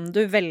kan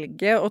du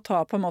velge å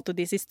ta på en måte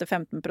de siste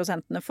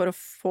 15% for å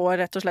få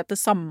rett og slett det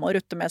samme å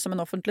rutte med som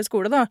en offentlig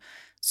skole, da.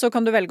 Så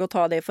kan du velge å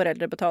ta det i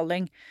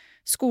foreldrebetaling.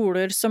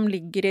 Skoler som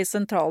ligger i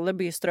sentrale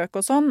bystrøk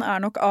og sånn,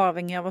 nok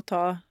avhengig av å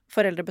ta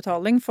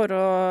foreldrebetaling for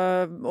å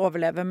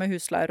overleve med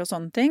husleier og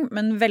sånne ting,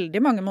 men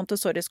veldig mange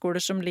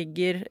Montessori-skoler som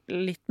ligger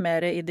litt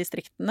mer i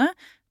distriktene,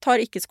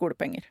 tar ikke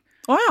skolepenger.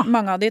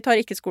 Mange av de tar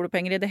ikke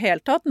skolepenger i det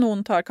hele tatt.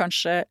 Noen tar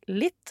kanskje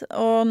litt,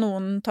 og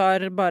noen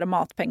tar bare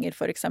matpenger,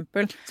 for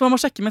eksempel. Så man må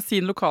sjekke med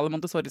sin lokale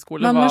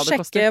Montessori-skole hva det koster? Man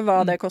må sjekke hva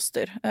det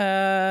koster.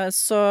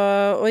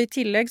 Og i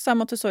tillegg så er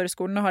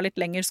Montessori-skolene har litt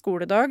lengre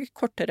skoledag,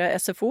 kortere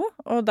SFO,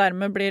 og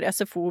dermed blir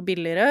SFO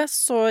billigere.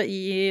 Så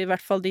i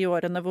hvert fall de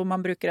årene hvor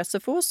man bruker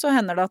SFO, så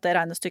hender det at det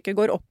regnestykket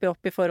går opp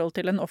i forhold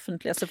til en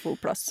offentlig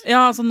SFO-plass.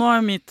 Ja, altså nå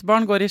er mitt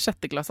barn går i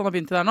 6. klasse, han har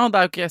begynt i der nå. Det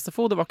er jo ikke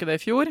SFO, det var ikke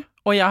det i fjor.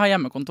 Og jeg har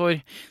hjemmekontor.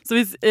 Så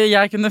hvis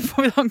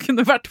han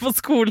kunne vært på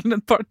skolen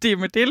et par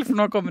timer til, for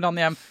nå kommer han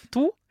hjem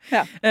 2.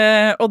 Ja.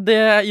 Og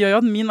det gjør jo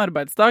at min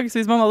arbeidsdag, så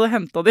hvis man hadde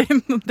hentet det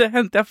inn, det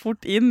henter jeg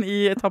fort inn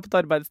i tapt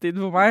arbeidstid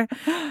for meg.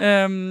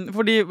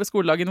 Fordi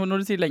skoledagen,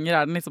 når du sier lenger,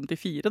 den liksom til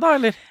 4 da,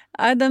 eller?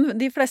 Nei,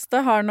 de fleste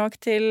har nok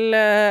til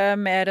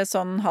mer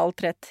sånn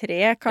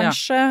 2:30-3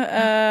 kanskje,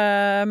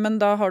 men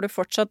da har du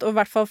fortsatt, og i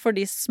hvert fall for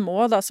de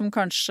små da, som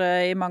kanskje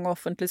i mange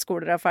offentlige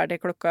skoler er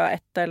ferdig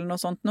 1:00 eller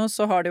noe sånt nå,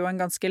 så har det jo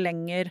en ganske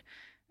lenger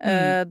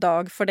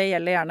dag, for det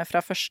gjelder gjerne fra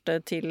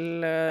 1. til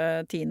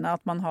 10. at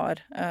man har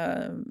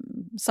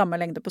samme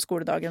lengde på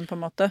skoledagen på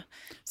en måte.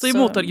 Så i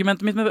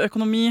motargumentet mitt med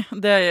økonomi,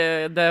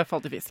 det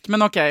falt i fisk.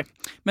 Men ok.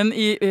 Men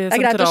i det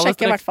er greit å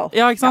sjekke i hvert fall.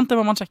 Ja, ikke sant? Det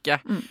må man sjekke.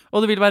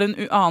 Og det vil være en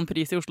annen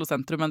pris i Oslo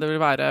sentrum, men det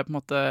vil være på en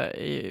måte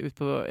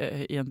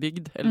i en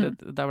bygd, eller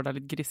der hvor det er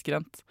litt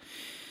grisgrendt.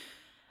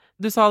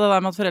 Du sa det der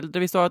med at foreldre,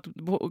 hvis du har et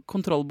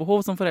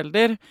kontrollbehov som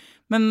forelder,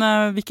 men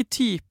hvilke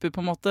typer på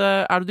en måte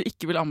er det du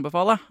ikke vil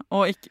anbefale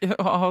å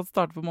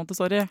starte på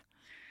Montessori?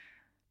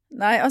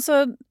 Nei,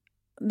 altså,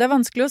 det er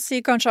vanskelig å si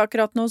kanskje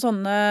akkurat noe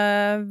sånne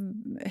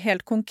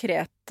helt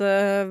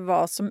konkrete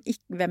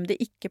hvem det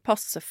ikke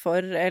passer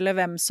for, eller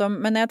hvem som,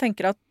 men jeg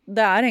tenker at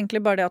det er egentlig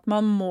bare det at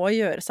man må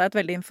gjøre seg et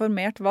veldig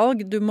informert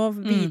valg. Du må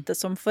vite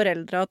som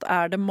foreldre at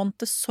er det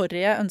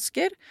Montessori jeg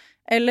ønsker,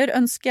 eller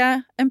ønsker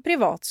jeg en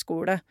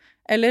privatskole?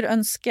 Eller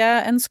ønsker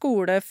jeg en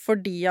skole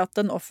fordi at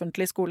den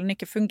offentlige skolen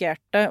ikke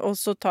fungerte, og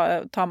så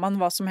tar man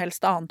hva som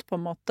helst annet på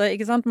en måte,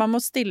 ikke sant? Man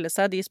må stille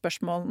seg de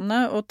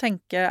spørsmålene og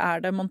tenke,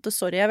 er det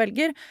Montessori jeg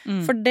velger?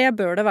 For det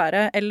bør det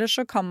være, ellers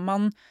så kan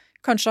man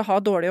kanskje ha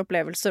dårlige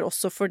opplevelser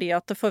også fordi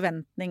at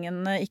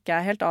forventningene ikke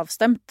er helt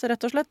avstemt,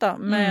 rett og slett, da,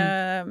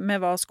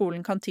 med hva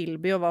skolen kan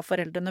tilby og hva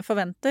foreldrene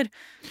forventer.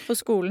 For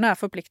skolene er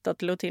forpliktet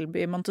til å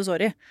tilby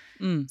Montessori.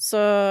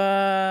 Så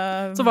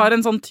hva er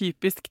en sånn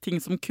typisk ting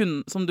som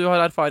du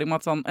har erfaring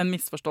med, at sånn, en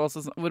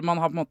misforståelse hvor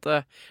man har på en måte,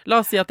 la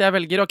oss si at jeg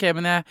velger, ok,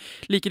 men jeg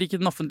liker ikke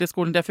den offentlige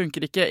skolen, det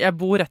funker ikke, jeg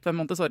bor rett ved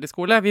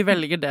Montessori-skole, vi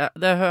velger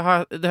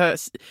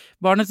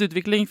barnets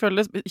utvikling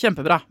føles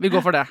kjempebra, vi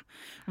går for det.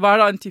 Hva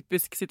er da en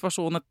typisk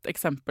situasjon, et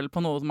eksempel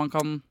på noe som man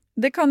kan...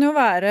 Det kan jo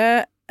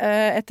være,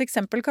 et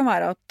eksempel kan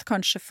være at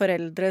kanskje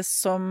foreldre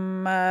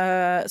som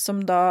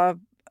da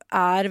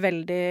er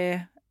veldig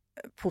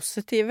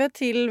positive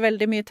til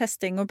veldig mye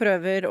testing og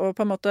prøver, og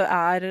på en måte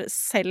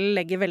selv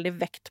legger veldig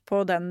vekt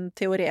på den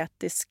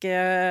teoretiske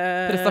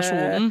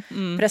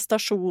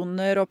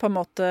prestasjoner, og på en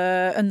måte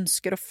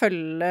ønsker å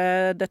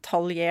følge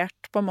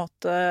detaljert på en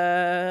måte,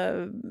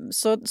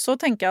 så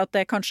tenker jeg at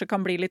det kanskje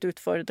kan bli litt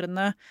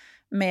utfordrende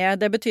med,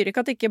 det betyr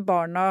ikke at ikke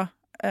barna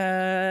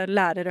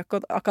lærer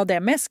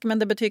akademisk, men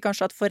det betyr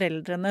kanskje at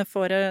foreldrene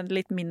får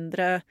litt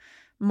mindre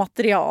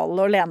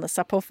materiale å lene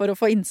seg på for å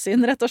få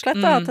innsyn, rett og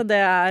slett. Da, at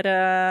det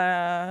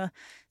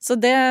så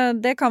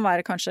det kan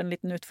være kanskje en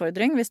liten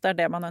utfordring, hvis det er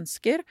det man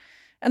ønsker.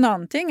 En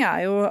annen ting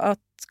er jo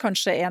at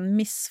kanskje en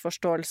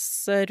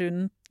misforståelse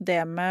rundt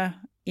det med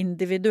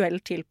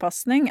individuell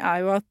tilpasning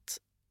er jo at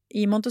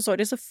i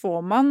Montessori så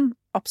får man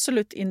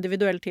absolutt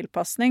individuell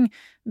tilpasning.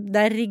 Det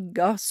er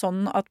rigget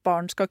sånn at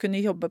barn skal kunne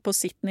jobbe på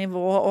sitt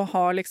nivå og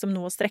ha liksom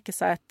noe å strekke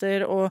seg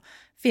etter og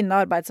finne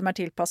arbeid som er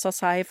tilpasset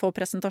seg, få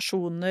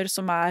presentasjoner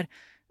som er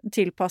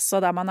tilpasset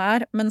der man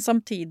er, men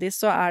samtidig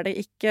så er det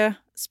ikke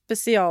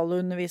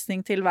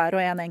spesialundervisning til hver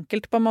og en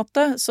enkelt på en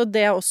måte, så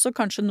det er også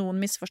kanskje noen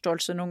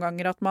misforståelser noen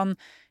ganger at man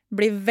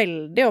blir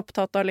veldig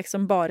opptatt av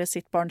liksom bare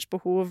sitt barns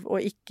behov og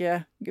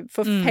ikke,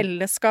 for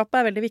fellesskapet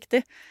er veldig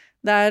viktig.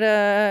 Det er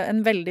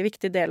en veldig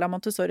viktig del av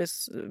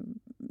Montessoris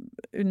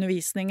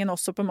undervisningen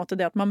også på en måte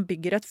det at man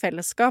bygger et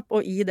fellesskap,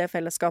 og i det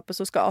fellesskapet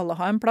så skal alle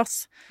ha en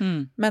plass.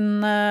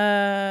 Men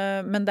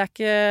det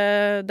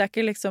er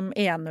ikke liksom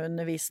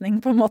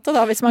eneundervisning på en måte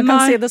da, hvis man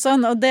kan si det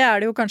sånn. Og det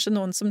er det jo kanskje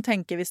noen som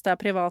tenker hvis det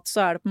er privat,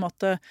 så er det på en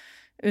måte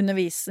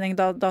undervisning,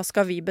 da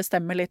skal vi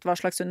bestemme litt hva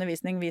slags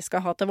undervisning vi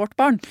skal ha til vårt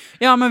barn.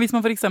 Ja, men hvis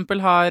man for eksempel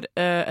har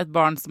et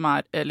barn som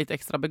er litt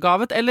ekstra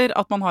begavet, eller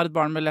at man har et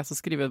barn med lese- og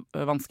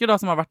skrivevansker da,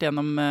 som har vært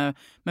gjennom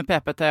med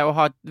PPT og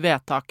har et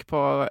vedtak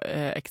på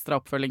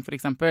ekstra oppfølging for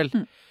eksempel.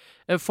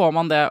 Får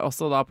man det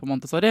også da på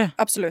Montessori?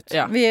 Absolutt.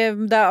 Ja. Det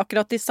er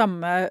akkurat de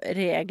samme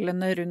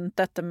reglene rundt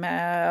dette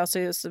med,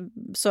 altså,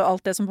 så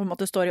alt det som på en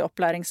måte står i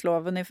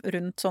opplæringsloven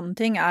rundt sånne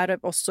ting, er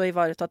også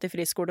ivaretatt i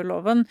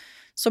friskoleloven.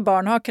 Så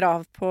barn har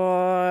krav på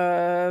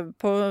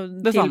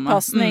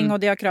tilpasning, og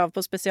de har krav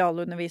på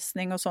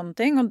spesialundervisning og sånne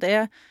ting, og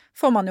det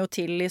får man jo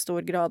til i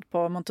stor grad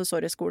på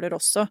Montessori-skoler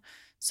også.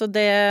 Så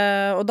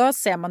og da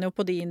ser man jo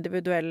på de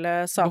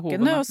individuelle sakene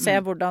Behovene. og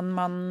ser hvordan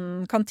man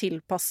kan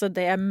tilpasse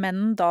det,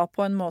 men da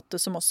på en måte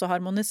som også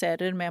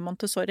harmoniserer med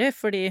Montessori,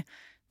 fordi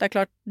det er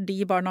klart,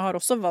 de barna har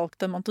også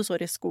valgt en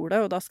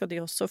Montessori-skole, og da skal de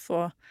også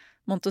få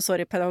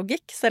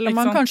Montessori-pedagogikk, selv om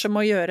man kanskje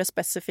må gjøre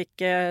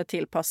spesifikke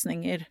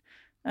tilpasninger.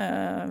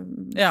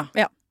 Ja.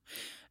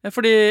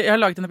 Fordi jeg har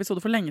laget en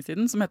episode for lenge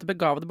siden som heter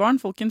Begavede barn.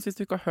 Folkens, hvis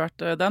du ikke har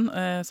hørt den,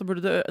 så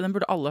den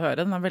burde alle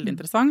høre. Den er veldig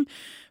interessant.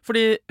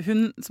 Fordi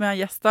hun som jeg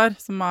er gjest der,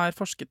 som har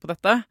forsket på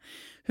dette,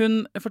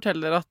 hun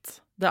forteller at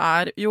det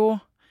er jo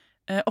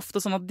ofte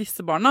sånn at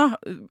disse barna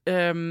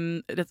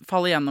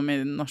faller gjennom i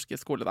den norske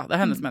skole, da. Det er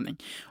hennes mening.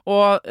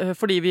 Og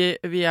fordi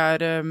vi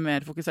er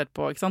mer fokusert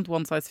på, ikke sant,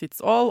 one size fits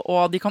all,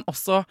 og de kan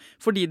også,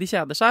 fordi de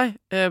kjeder seg,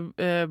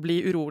 bli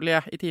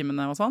urolige i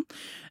timene og sånn.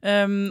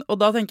 Og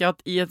da tenker jeg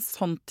at i et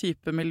sånn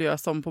type miljø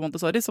som på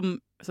Montessori, som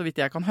så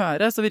vidt jeg kan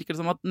høre, så virker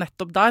det som at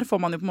nettopp der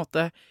får man jo på en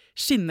måte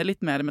skinne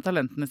litt mer med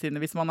talentene sine,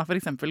 hvis man er for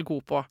eksempel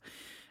god på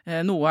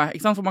noe,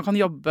 ikke sant? For man kan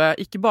jobbe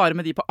ikke bare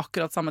med de på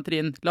akkurat samme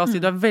trinn. La oss si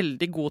du er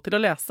veldig god til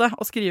å lese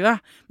og skrive,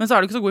 men så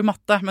er du ikke så god i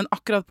matte. Men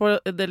akkurat på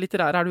det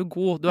litterære er du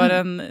god. Du er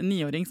en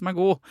 9-åring som er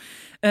god.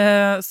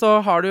 Så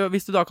har du,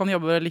 hvis du da kan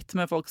jobbe litt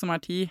med folk som er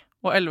 10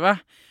 og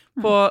 11,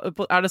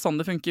 er det sånn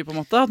det funker på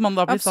en måte? At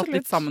man da blir satt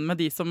litt sammen med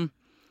de som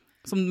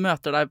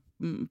møter deg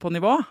på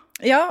nivå?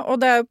 Ja, og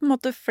det er jo på en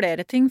måte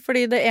flere ting,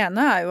 fordi det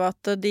ene er jo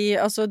at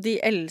de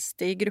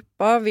eldste i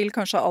gruppa vil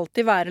kanskje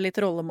alltid være litt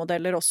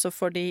rollemodeller også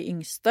for de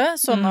yngste,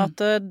 sånn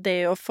at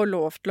det å få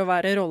lov til å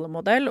være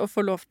rollemodell, og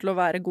få lov til å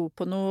være god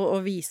på noe,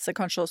 og vise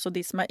kanskje også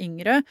de som er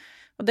yngre,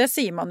 og det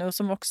sier man jo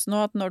som voksen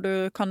nå, at når du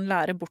kan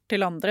lære bort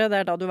til andre, det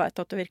er da du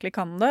vet at du virkelig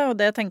kan det, og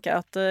det tenker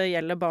jeg at det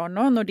gjelder barn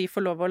nå, når de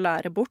får lov å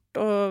lære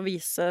bort og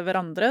vise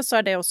hverandre, så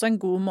er det også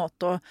en god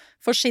måte å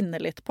få skinne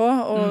litt på,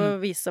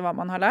 og vise hva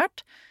man har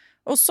lært.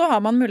 Og så har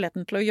man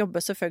muligheten til å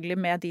jobbe selvfølgelig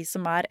med de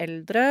som er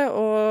eldre,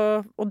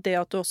 og det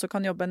at du også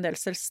kan jobbe en del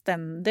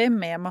selvstendig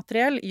med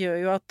materiell, gjør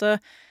jo at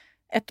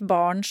et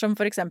barn som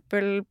for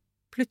eksempel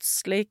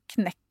plutselig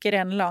knekker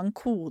en eller annen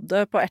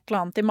kode på et eller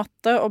annet i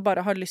matte, og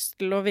bare har lyst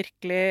til å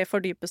virkelig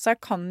fordype seg,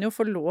 kan jo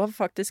få lov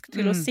faktisk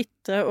til å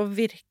sitte og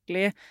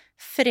virkelig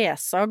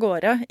frese av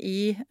gårde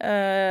i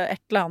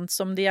et eller annet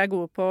som de er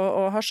gode på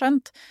og har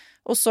skjønt.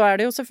 Og så er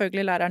det jo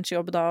selvfølgelig lærerens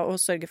jobb da å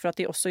sørge for at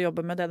de også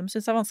jobber med det de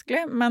synes er vanskelig,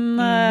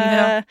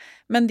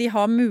 men de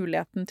har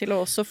muligheten til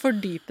å også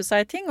fordype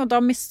seg i ting, og da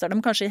mister de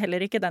kanskje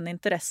heller ikke den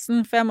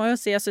interessen. For jeg må jo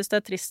si, jeg synes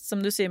det er trist,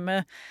 som du sier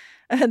med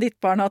ditt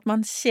barn, at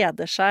man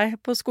kjeder seg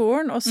på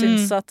skolen og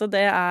synes at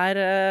det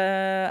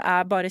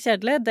er bare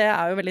kjedelig. Det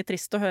er jo veldig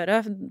trist å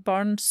høre.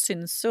 Barn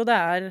synes jo det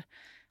er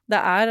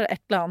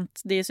et eller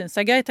annet de synes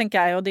er gøy, tenker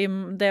jeg, og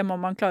det må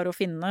man klare å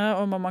finne,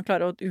 og må man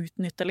klare å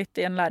utnytte litt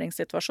i en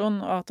læringssituasjon,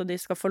 og at de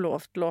skal få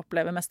lov til å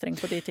oppleve mestring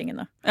på de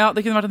tingene. Ja,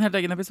 det kunne vært en helt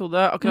egen episode,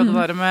 akkurat det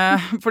der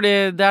med, fordi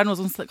det er noe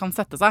som kan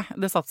sette seg.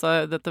 Det satte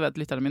seg, dette vet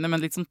lytterne mine,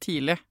 men litt sånn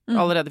tidlig,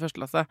 allerede i første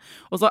klasse.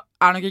 Og så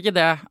er nok ikke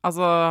det,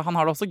 altså han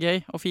har det også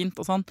gøy og fint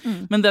og sånn,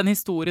 men den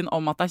historien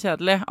om at det er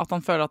kjedelig, at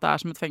han føler at det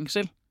er som et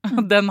fengsel,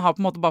 den har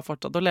på en måte bare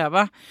fortsatt å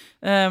leve.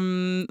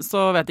 Så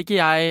vet ikke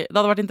jeg. Det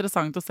hadde vært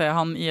interessant å se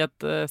han i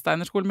et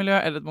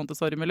Steiner-skolemiljø eller et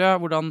Montessori-miljø,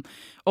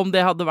 om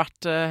det hadde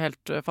vært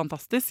helt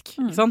fantastisk,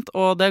 ikke sant?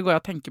 Og det går jeg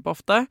og tenker på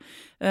ofte.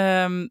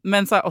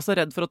 Men så er jeg også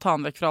redd for å ta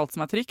han vekk fra alt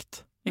som er trygt,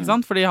 ikke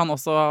sant? Fordi han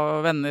også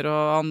har venner,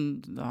 og han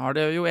har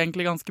det jo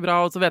egentlig ganske bra,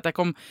 og så vet jeg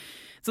ikke om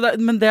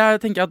men det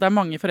tenker jeg at det er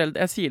mange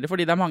foreldre, jeg sier det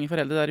fordi det er mange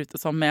foreldre der ute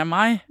som med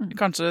meg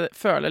kanskje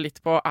føler litt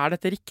på, er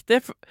dette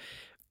riktig?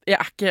 Jeg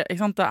er ikke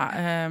sant, det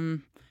er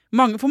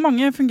for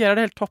mange fungerer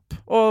det helt topp,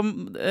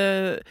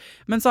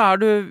 men så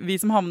er vi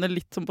som havner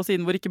litt sånn på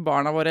siden hvor ikke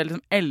barna våre liksom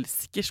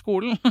elsker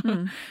skolen.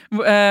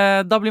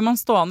 Da blir man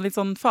stående litt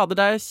sånn, fader,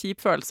 det er en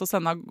kjip følelse å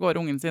sende av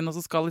gårde ungen sin, og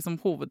så skal liksom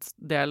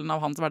hoveddelen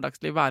av hans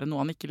hverdagsliv være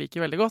noe han ikke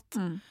liker veldig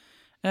godt.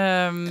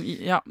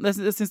 Ja, jeg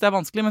synes det er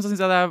vanskelig, men så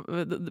synes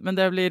jeg men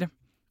det blir,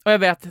 og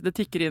jeg vet, det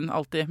tikker inn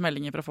alltid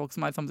meldinger fra folk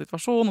som er i samme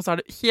situasjon, og så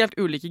er det helt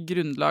ulike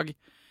grunnlag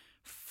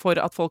for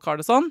at folk har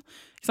det sånn,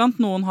 ikke sant?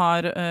 Noen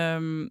har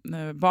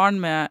barn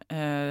med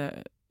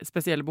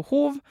spesielle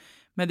behov,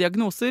 med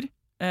diagnoser.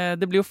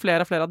 Det blir jo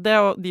flere og flere av det,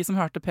 og de som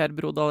hørte Per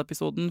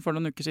Brodal-episoden for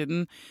noen uker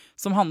siden,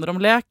 som handler om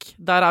lek,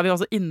 der er vi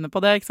også inne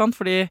på det, ikke sant?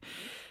 Fordi,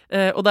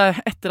 og det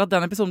er etter at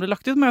den episoden ble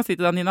lagt ut, må jeg si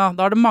til deg, Nina,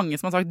 da er det mange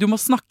som har sagt, du må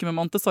snakke med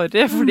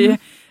Montessori, fordi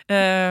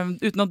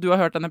uten at du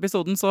har hørt den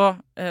episoden, så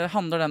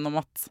handler den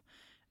om at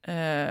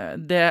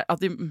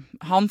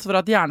han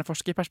fra et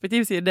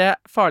hjerneforskerperspektiv sier det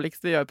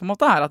farligste vi gjør på en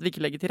måte er at vi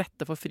ikke legger til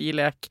rette for fri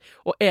lek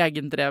og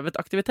egendrevet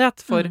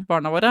aktivitet for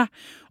barna våre,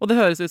 og det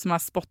høres ut som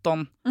er spot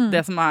on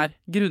det som er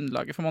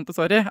grunnlaget for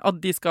Montessori, at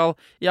de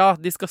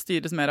skal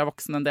styres mer av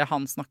voksne enn det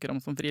han snakker om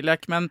som fri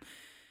lek, men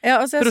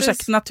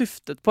prosjektene er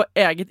tuftet på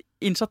eget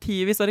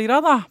initiativ i større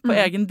grad da, på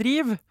egen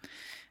driv.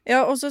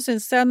 Ja, og så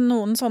synes jeg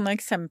noen sånne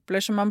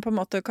eksempler som man på en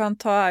måte kan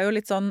ta er jo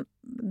litt sånn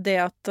det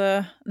at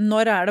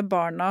når er det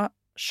barna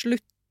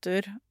slutter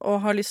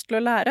og har lyst til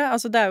å lære.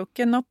 Altså det er jo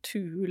ikke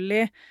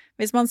naturlig,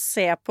 hvis man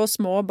ser på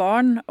små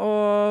barn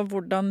og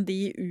hvordan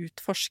de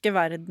utforsker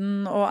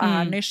verden og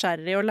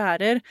nysgjerrig og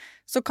lærer,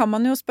 så kan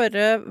man jo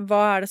spørre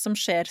hva er det som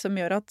skjer som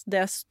gjør at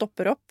det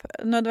stopper opp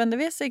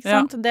nødvendigvis, ikke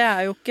sant? Det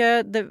er jo ikke,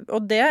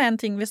 og det er en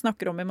ting vi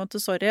snakker om i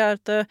Montessori, er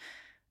at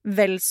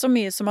vel så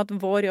mye som at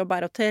vår jobb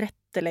er å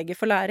tilrettelegge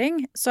for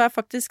læring, så er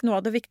faktisk noe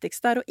av det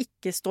viktigste er å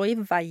ikke stå i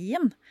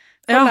veien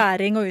for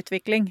læring og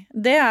utvikling.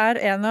 Det er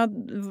en av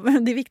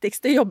de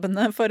viktigste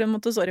jobbene for en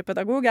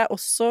Montessori-pedagog, er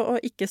også å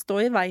ikke stå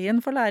i veien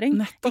for læring.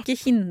 Nettopp.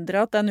 Ikke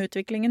hindre at den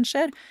utviklingen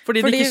skjer.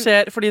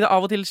 Fordi det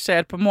av og til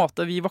skjer på en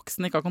måte vi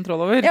voksne ikke har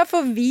kontroll over. Ja,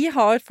 for vi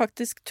har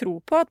faktisk tro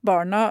på at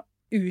barna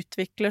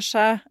utvikler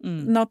seg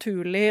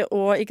naturlig,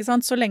 og ikke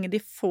sant, så lenge de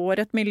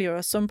får et miljø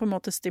som på en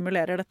måte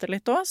stimulerer dette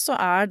litt også, så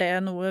er det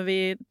noe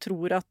vi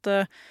tror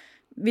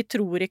vi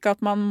tror ikke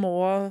at man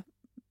må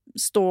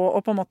stå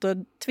og på en måte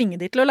tvinge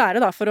de til å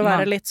lære da, for å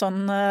være litt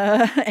sånn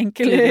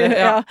enkel.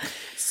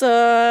 Så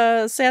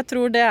jeg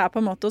tror det er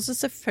på en måte, og så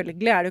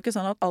selvfølgelig er det jo ikke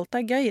sånn at alt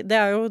er gøy. Det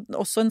er jo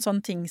også en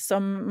sånn ting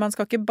som, man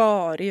skal ikke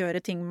bare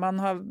gjøre ting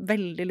man har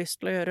veldig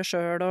lyst til å gjøre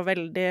selv, og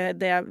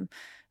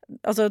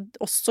altså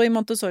også i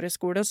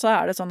Montessori-skole så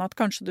er det sånn at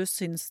kanskje du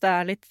syns det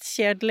er litt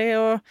kjedelig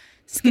å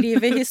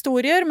skrive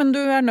historier, men du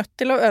er nødt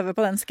til å øve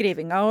på den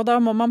skrivinga, og da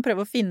må man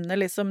prøve å finne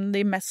liksom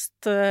de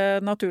mest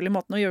naturlige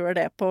måtene å gjøre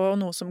det på,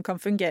 noe som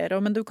kan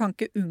fungere, men du kan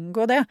ikke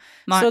unngå det.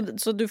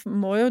 Så du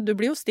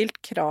blir jo stilt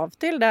krav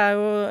til, det er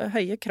jo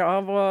høye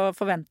krav og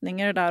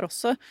forventninger der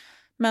også,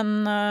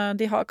 men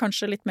de har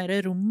kanskje litt mer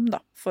rom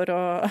da, for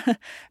å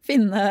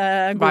finne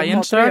gode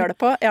måter å gjøre det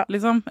på.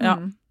 Liksom,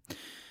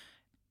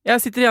 Jeg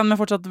sitter igjen med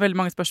fortsatt veldig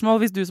mange spørsmål.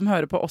 Hvis du som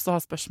hører på også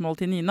har spørsmål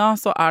til Nina,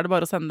 så er det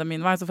bare å sende dem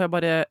min vei, så får jeg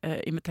bare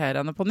invitere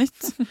henne på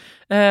nytt.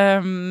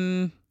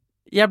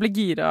 Jeg blir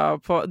gira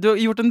på... Du har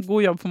gjort en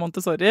god jobb på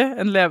Montessori,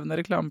 en levende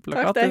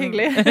reklameplakat. Takk, det er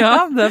hyggelig.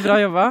 Ja, det er bra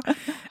jobba.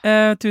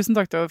 Tusen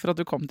takk for at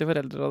du kom til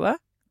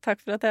Foreldrerådet. Takk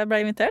for at jeg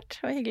ble invitert,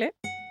 det var hyggelig.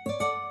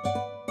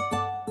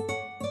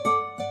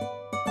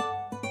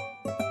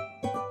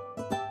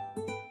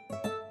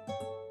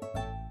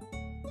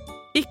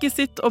 Ikke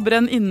sitt og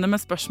brenn inne med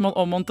spørsmål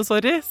om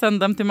Montessori. Send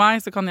dem til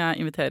meg, så kan jeg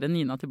invitere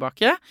Nina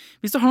tilbake.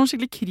 Hvis du har noen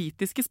skikkelig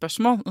kritiske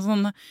spørsmål, noen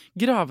sånne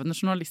gravende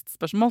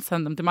journalistspørsmål,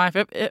 send dem til meg. For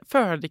jeg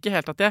føler ikke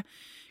helt at jeg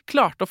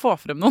klarte å få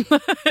frem noen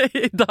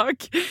i dag.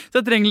 Så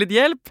jeg trenger litt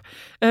hjelp.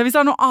 Hvis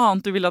det er noe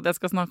annet du vil at jeg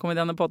skal snakke om i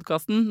denne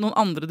podcasten, noen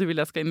andre du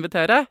vil jeg skal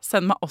invitere,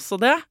 send meg også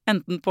det.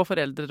 Enten på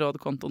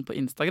Foreldrerådkontoen på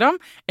Instagram,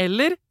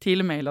 eller til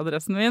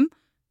mailadressen min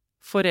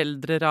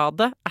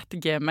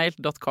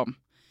foreldreradet@gmail.com.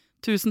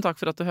 Tusen takk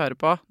for at du hører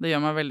på. Det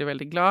gjør meg veldig,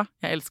 veldig glad.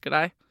 Jeg elsker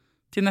deg.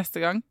 Til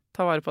neste gang,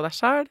 ta vare på deg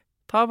selv,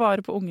 ta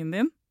vare på ungen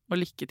din, og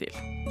lykke til.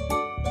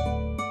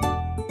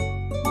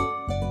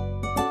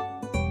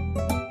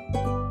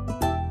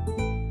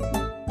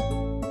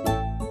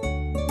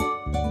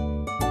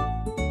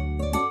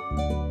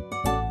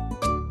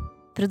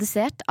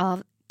 Produsert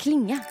av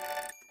Klinge.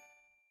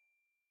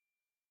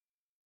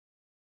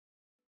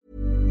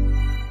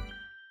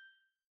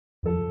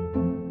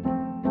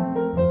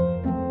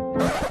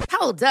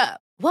 Hold up.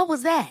 What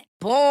was that?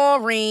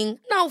 Boring.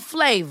 No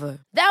flavor.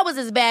 That was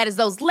as bad as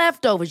those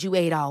leftovers you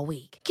ate all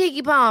week.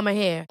 Keke Palmer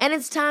here, and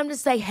it's time to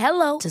say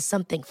hello to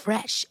something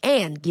fresh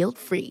and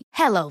guilt-free.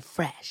 Hello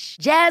Fresh.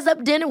 Jazz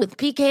up dinner with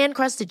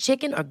pecan-crusted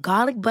chicken or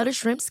garlic butter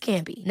shrimp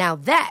scampi. Now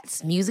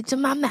that's music to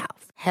my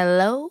mouth.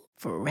 Hello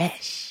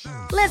Fresh.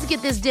 Let's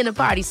get this dinner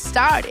party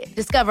started.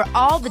 Discover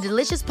all the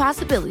delicious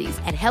possibilities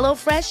at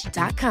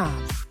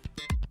HelloFresh.com.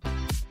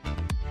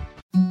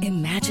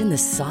 Imagine the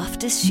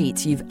softest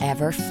sheets you've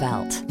ever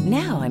felt.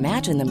 Now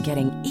imagine them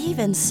getting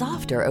even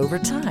softer over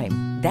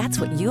time.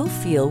 That's what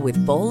you'll feel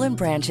with Boll &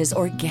 Branch's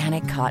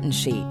organic cotton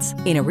sheets.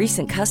 In a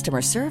recent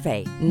customer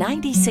survey,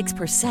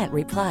 96%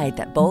 replied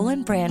that Boll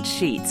 & Branch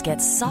sheets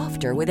get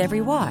softer with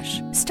every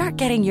wash.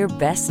 Start getting your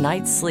best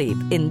night's sleep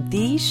in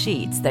these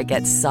sheets that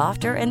get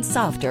softer and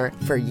softer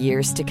for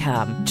years to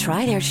come.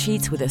 Try their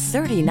sheets with a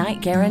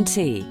 30-night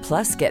guarantee.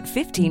 Plus, get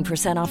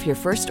 15% off your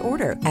first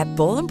order at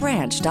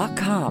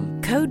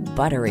bollandbranch.com. Code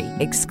BUTTERY.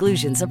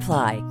 Exclusions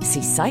apply.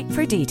 See site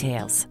for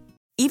details.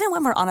 Even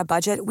when we're on a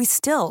budget, we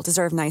still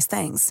deserve nice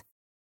things.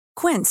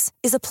 Quince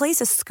is a place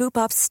to scoop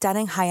up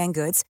stunning high-end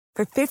goods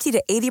for 50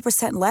 to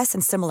 80% less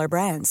than similar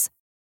brands.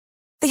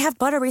 They have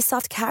buttery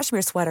soft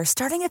cashmere sweaters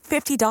starting at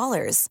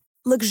 $50,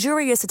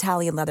 luxurious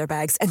Italian leather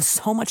bags, and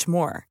so much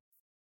more.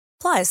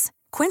 Plus,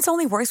 Quince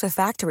only works with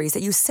factories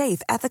that use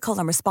safe, ethical,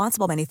 and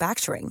responsible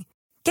manufacturing.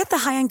 Get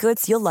the high-end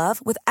goods you'll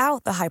love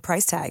without the high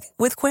price tag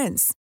with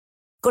Quince.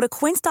 Go to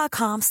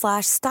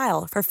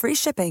quince.com/style for free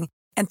shipping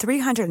and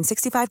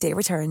 365-day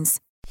returns.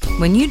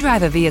 When you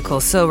drive a vehicle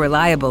so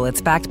reliable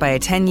it's backed by a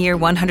 10-year,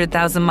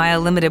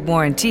 100,000-mile limited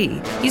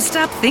warranty, you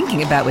stop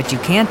thinking about what you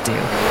can't do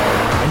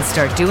and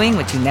start doing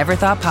what you never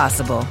thought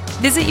possible.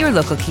 Visit your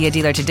local Kia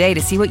dealer today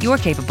to see what you're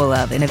capable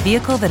of in a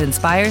vehicle that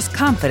inspires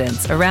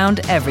confidence around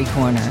every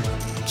corner.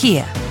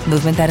 Kia,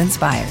 Movement that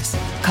inspires.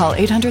 Call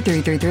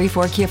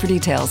 800-333-4KIA for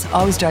details.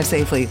 Always drive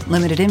safely.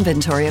 Limited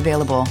inventory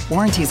available.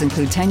 Warranties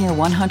include 10-year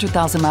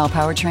 100,000-mile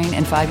powertrain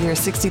and 5-year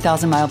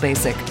 60,000-mile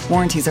basic.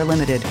 Warranties are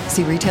limited.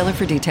 See retailer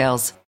for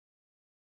details.